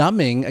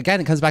numbing. Again,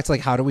 it comes back to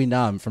like, how do we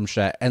numb from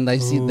shit? And they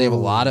have a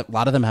lot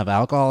of them have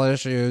alcohol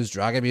issues,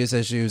 drug abuse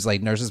issues,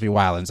 like nurses be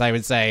wild. So I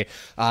would say,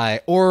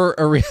 or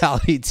a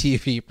reality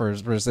TV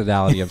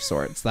personality of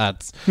sorts.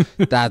 Those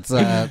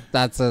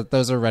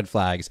are red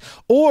flags.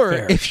 Or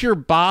if your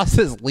boss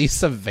is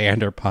Lisa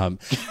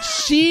Vanderpump,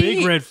 she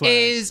Big red flag.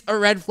 Is a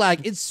red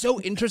flag. It's so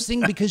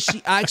interesting because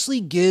she actually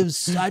gives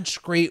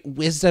such great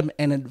wisdom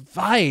and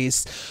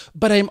advice.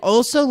 But I'm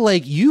also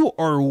like, you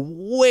are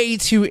way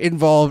too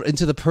involved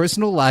into the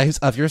personal lives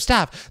of your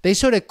staff. They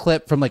showed a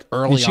clip from like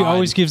early on. She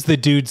always gives the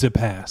dudes a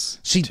pass.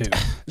 She's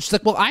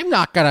like, well, I'm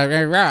not gonna,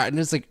 and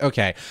it's like,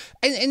 okay.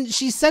 And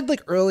she said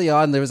like early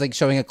on, there was like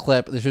showing a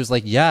clip that she was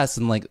like, yes,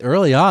 and like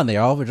early on they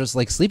all were just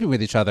like sleeping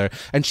with each other,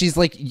 and she's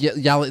like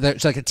yelling,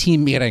 there's like a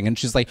team meeting, and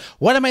she's like,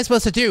 what am I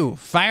supposed to do,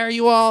 fire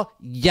you all?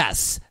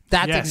 Yes,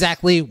 that's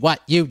exactly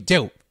what you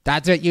do.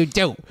 That's what you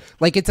do.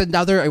 Like,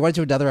 I went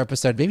to another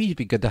episode, maybe you'd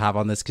be good to have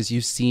on this because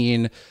you've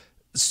seen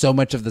so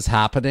much of this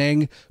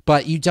happening,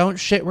 but you don't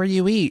shit where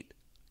you eat.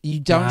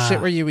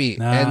 Shit where you eat.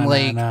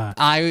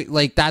 I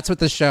like, that's what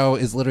the show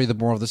is, literally the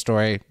moral of the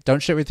story.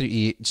 Don't shit where you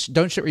eat.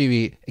 Don't shit where you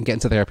eat, and get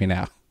into therapy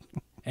now.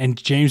 And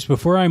James,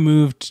 before I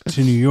moved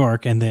to New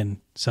York and then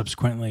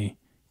subsequently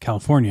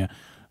California,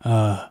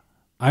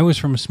 I was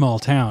from a small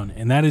town,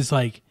 and that is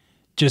like,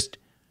 just,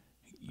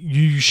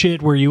 you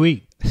shit where you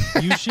eat.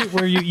 You shit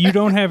where you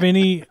don't have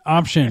any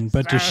option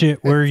but to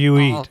shit where you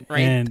eat.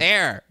 Right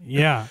there.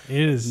 Yeah, it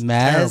is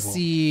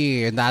messy.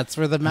 Terrible. And that's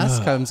where the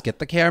mess comes. Get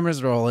the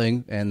cameras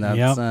rolling, and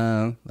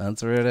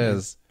that's where it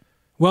is.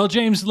 Well,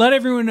 James, let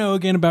everyone know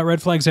again about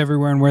Red Flags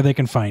Everywhere and where they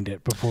can find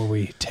it before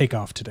we take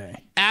off today.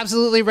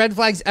 Absolutely. Red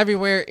Flags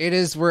Everywhere. It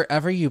is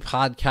wherever you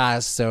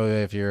podcast. So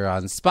if you're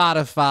on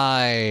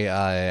Spotify,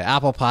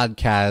 Apple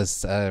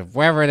Podcasts,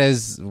 wherever it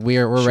is,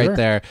 we're right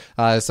there.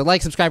 So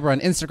like, subscribe. We're on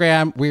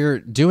Instagram. We're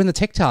doing the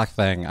TikTok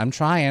thing. I'm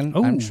trying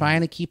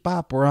to keep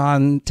up. We're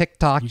on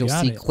TikTok. You'll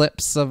see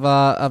clips of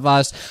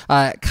us.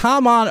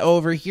 Come on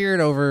over here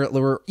and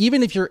over.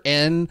 Even if you're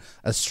in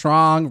a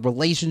strong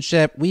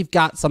relationship, we've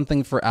got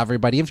something for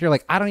everybody. If you're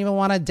like, I don't even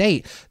want to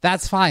date,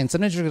 that's fine.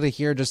 Sometimes you're going to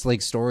hear just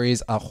like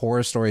stories,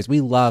 horror stories. We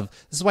love.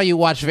 This is why you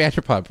watch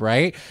Vanderpump,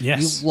 right?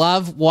 Yes. You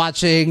love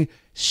watching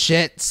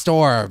shit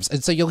storms,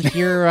 and so you'll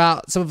hear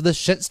some of the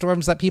shit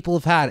storms that people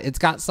have had. It's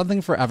got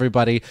something for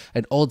everybody,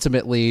 and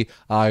ultimately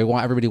I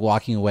want everybody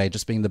walking away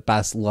just being the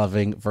best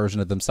loving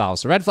version of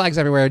themselves. So Red Flags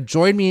Everywhere,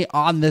 join me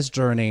on this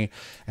journey,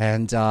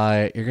 and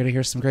you're gonna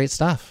hear some great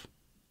stuff.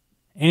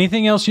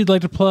 Anything else you'd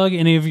like to plug?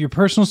 Any of your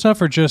personal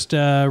stuff, or just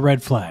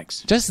Red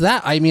Flags? Just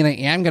that. I mean, I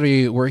am gonna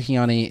be working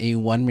on a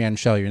one-man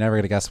show. You're never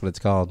gonna guess what it's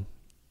called.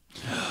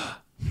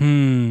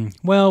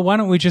 Well, why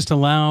don't we just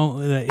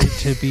allow it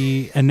to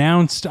be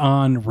announced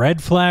on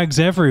Red Flags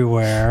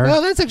Everywhere?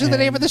 Oh, that's actually the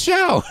name of the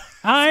show.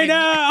 I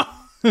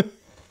know.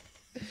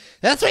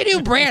 That's my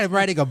new brand. I'm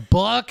writing a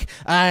book.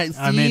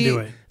 I'm into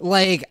it.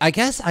 Like, I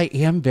guess I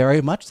am very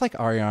much like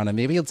Ariana.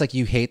 Maybe it's like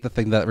you hate the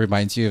thing that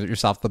reminds you of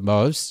yourself the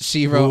most.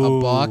 She wrote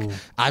a book.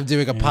 I'm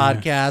doing a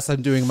podcast.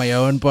 I'm doing my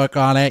own book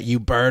on it. You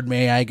burned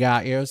me. I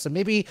got you. So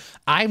maybe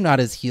I'm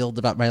not as healed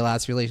about my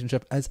last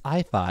relationship as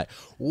I thought.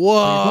 Whoa.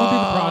 You're going through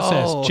the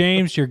process.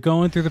 James, you're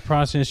going through the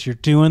process. You're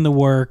doing the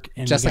work.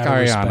 And just you like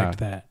gotta Ariana. respect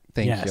that.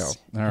 Thank yes,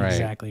 you. All right.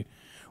 Exactly.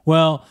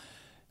 Well,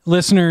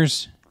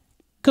 listeners,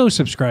 go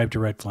subscribe to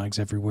Red Flags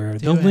Everywhere.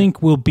 The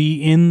link will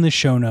be in the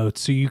show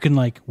notes. So you can,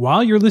 like,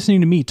 while you're listening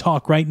to me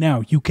talk right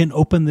now, you can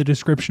open the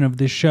description of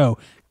this show,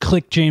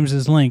 click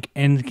James's link,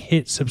 and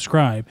hit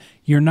subscribe.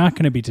 You're not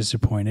going to be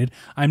disappointed.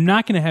 I'm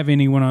not going to have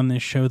anyone on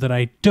this show that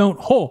I don't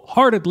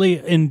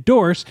wholeheartedly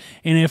endorse.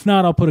 And if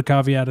not, I'll put a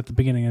caveat at the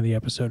beginning of the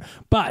episode.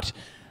 But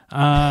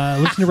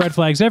listen to Red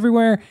Flags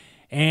Everywhere.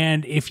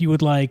 And if you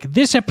would like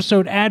this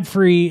episode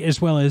ad-free as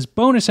well as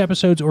bonus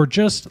episodes, or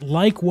just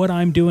like what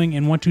I'm doing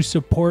and want to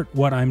support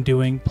what I'm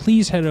doing,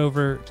 please head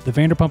over to the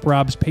Vanderpump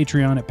Robs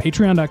Patreon at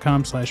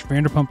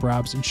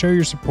patreon.com/VanderpumpRobs and show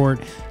your support.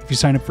 If you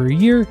sign up for a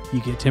year,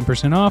 you get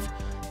 10% off.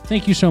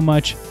 Thank you so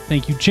much.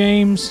 Thank you,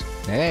 James.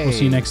 Hey. We'll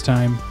see you next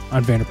time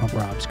on Vanderpump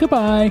Robs.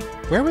 Goodbye.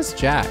 Where was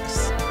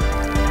Jax?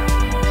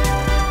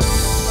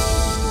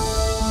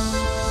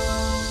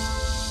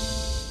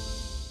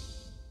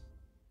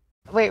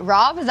 Wait,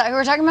 Rob? Is that who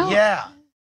we're talking about? Yeah.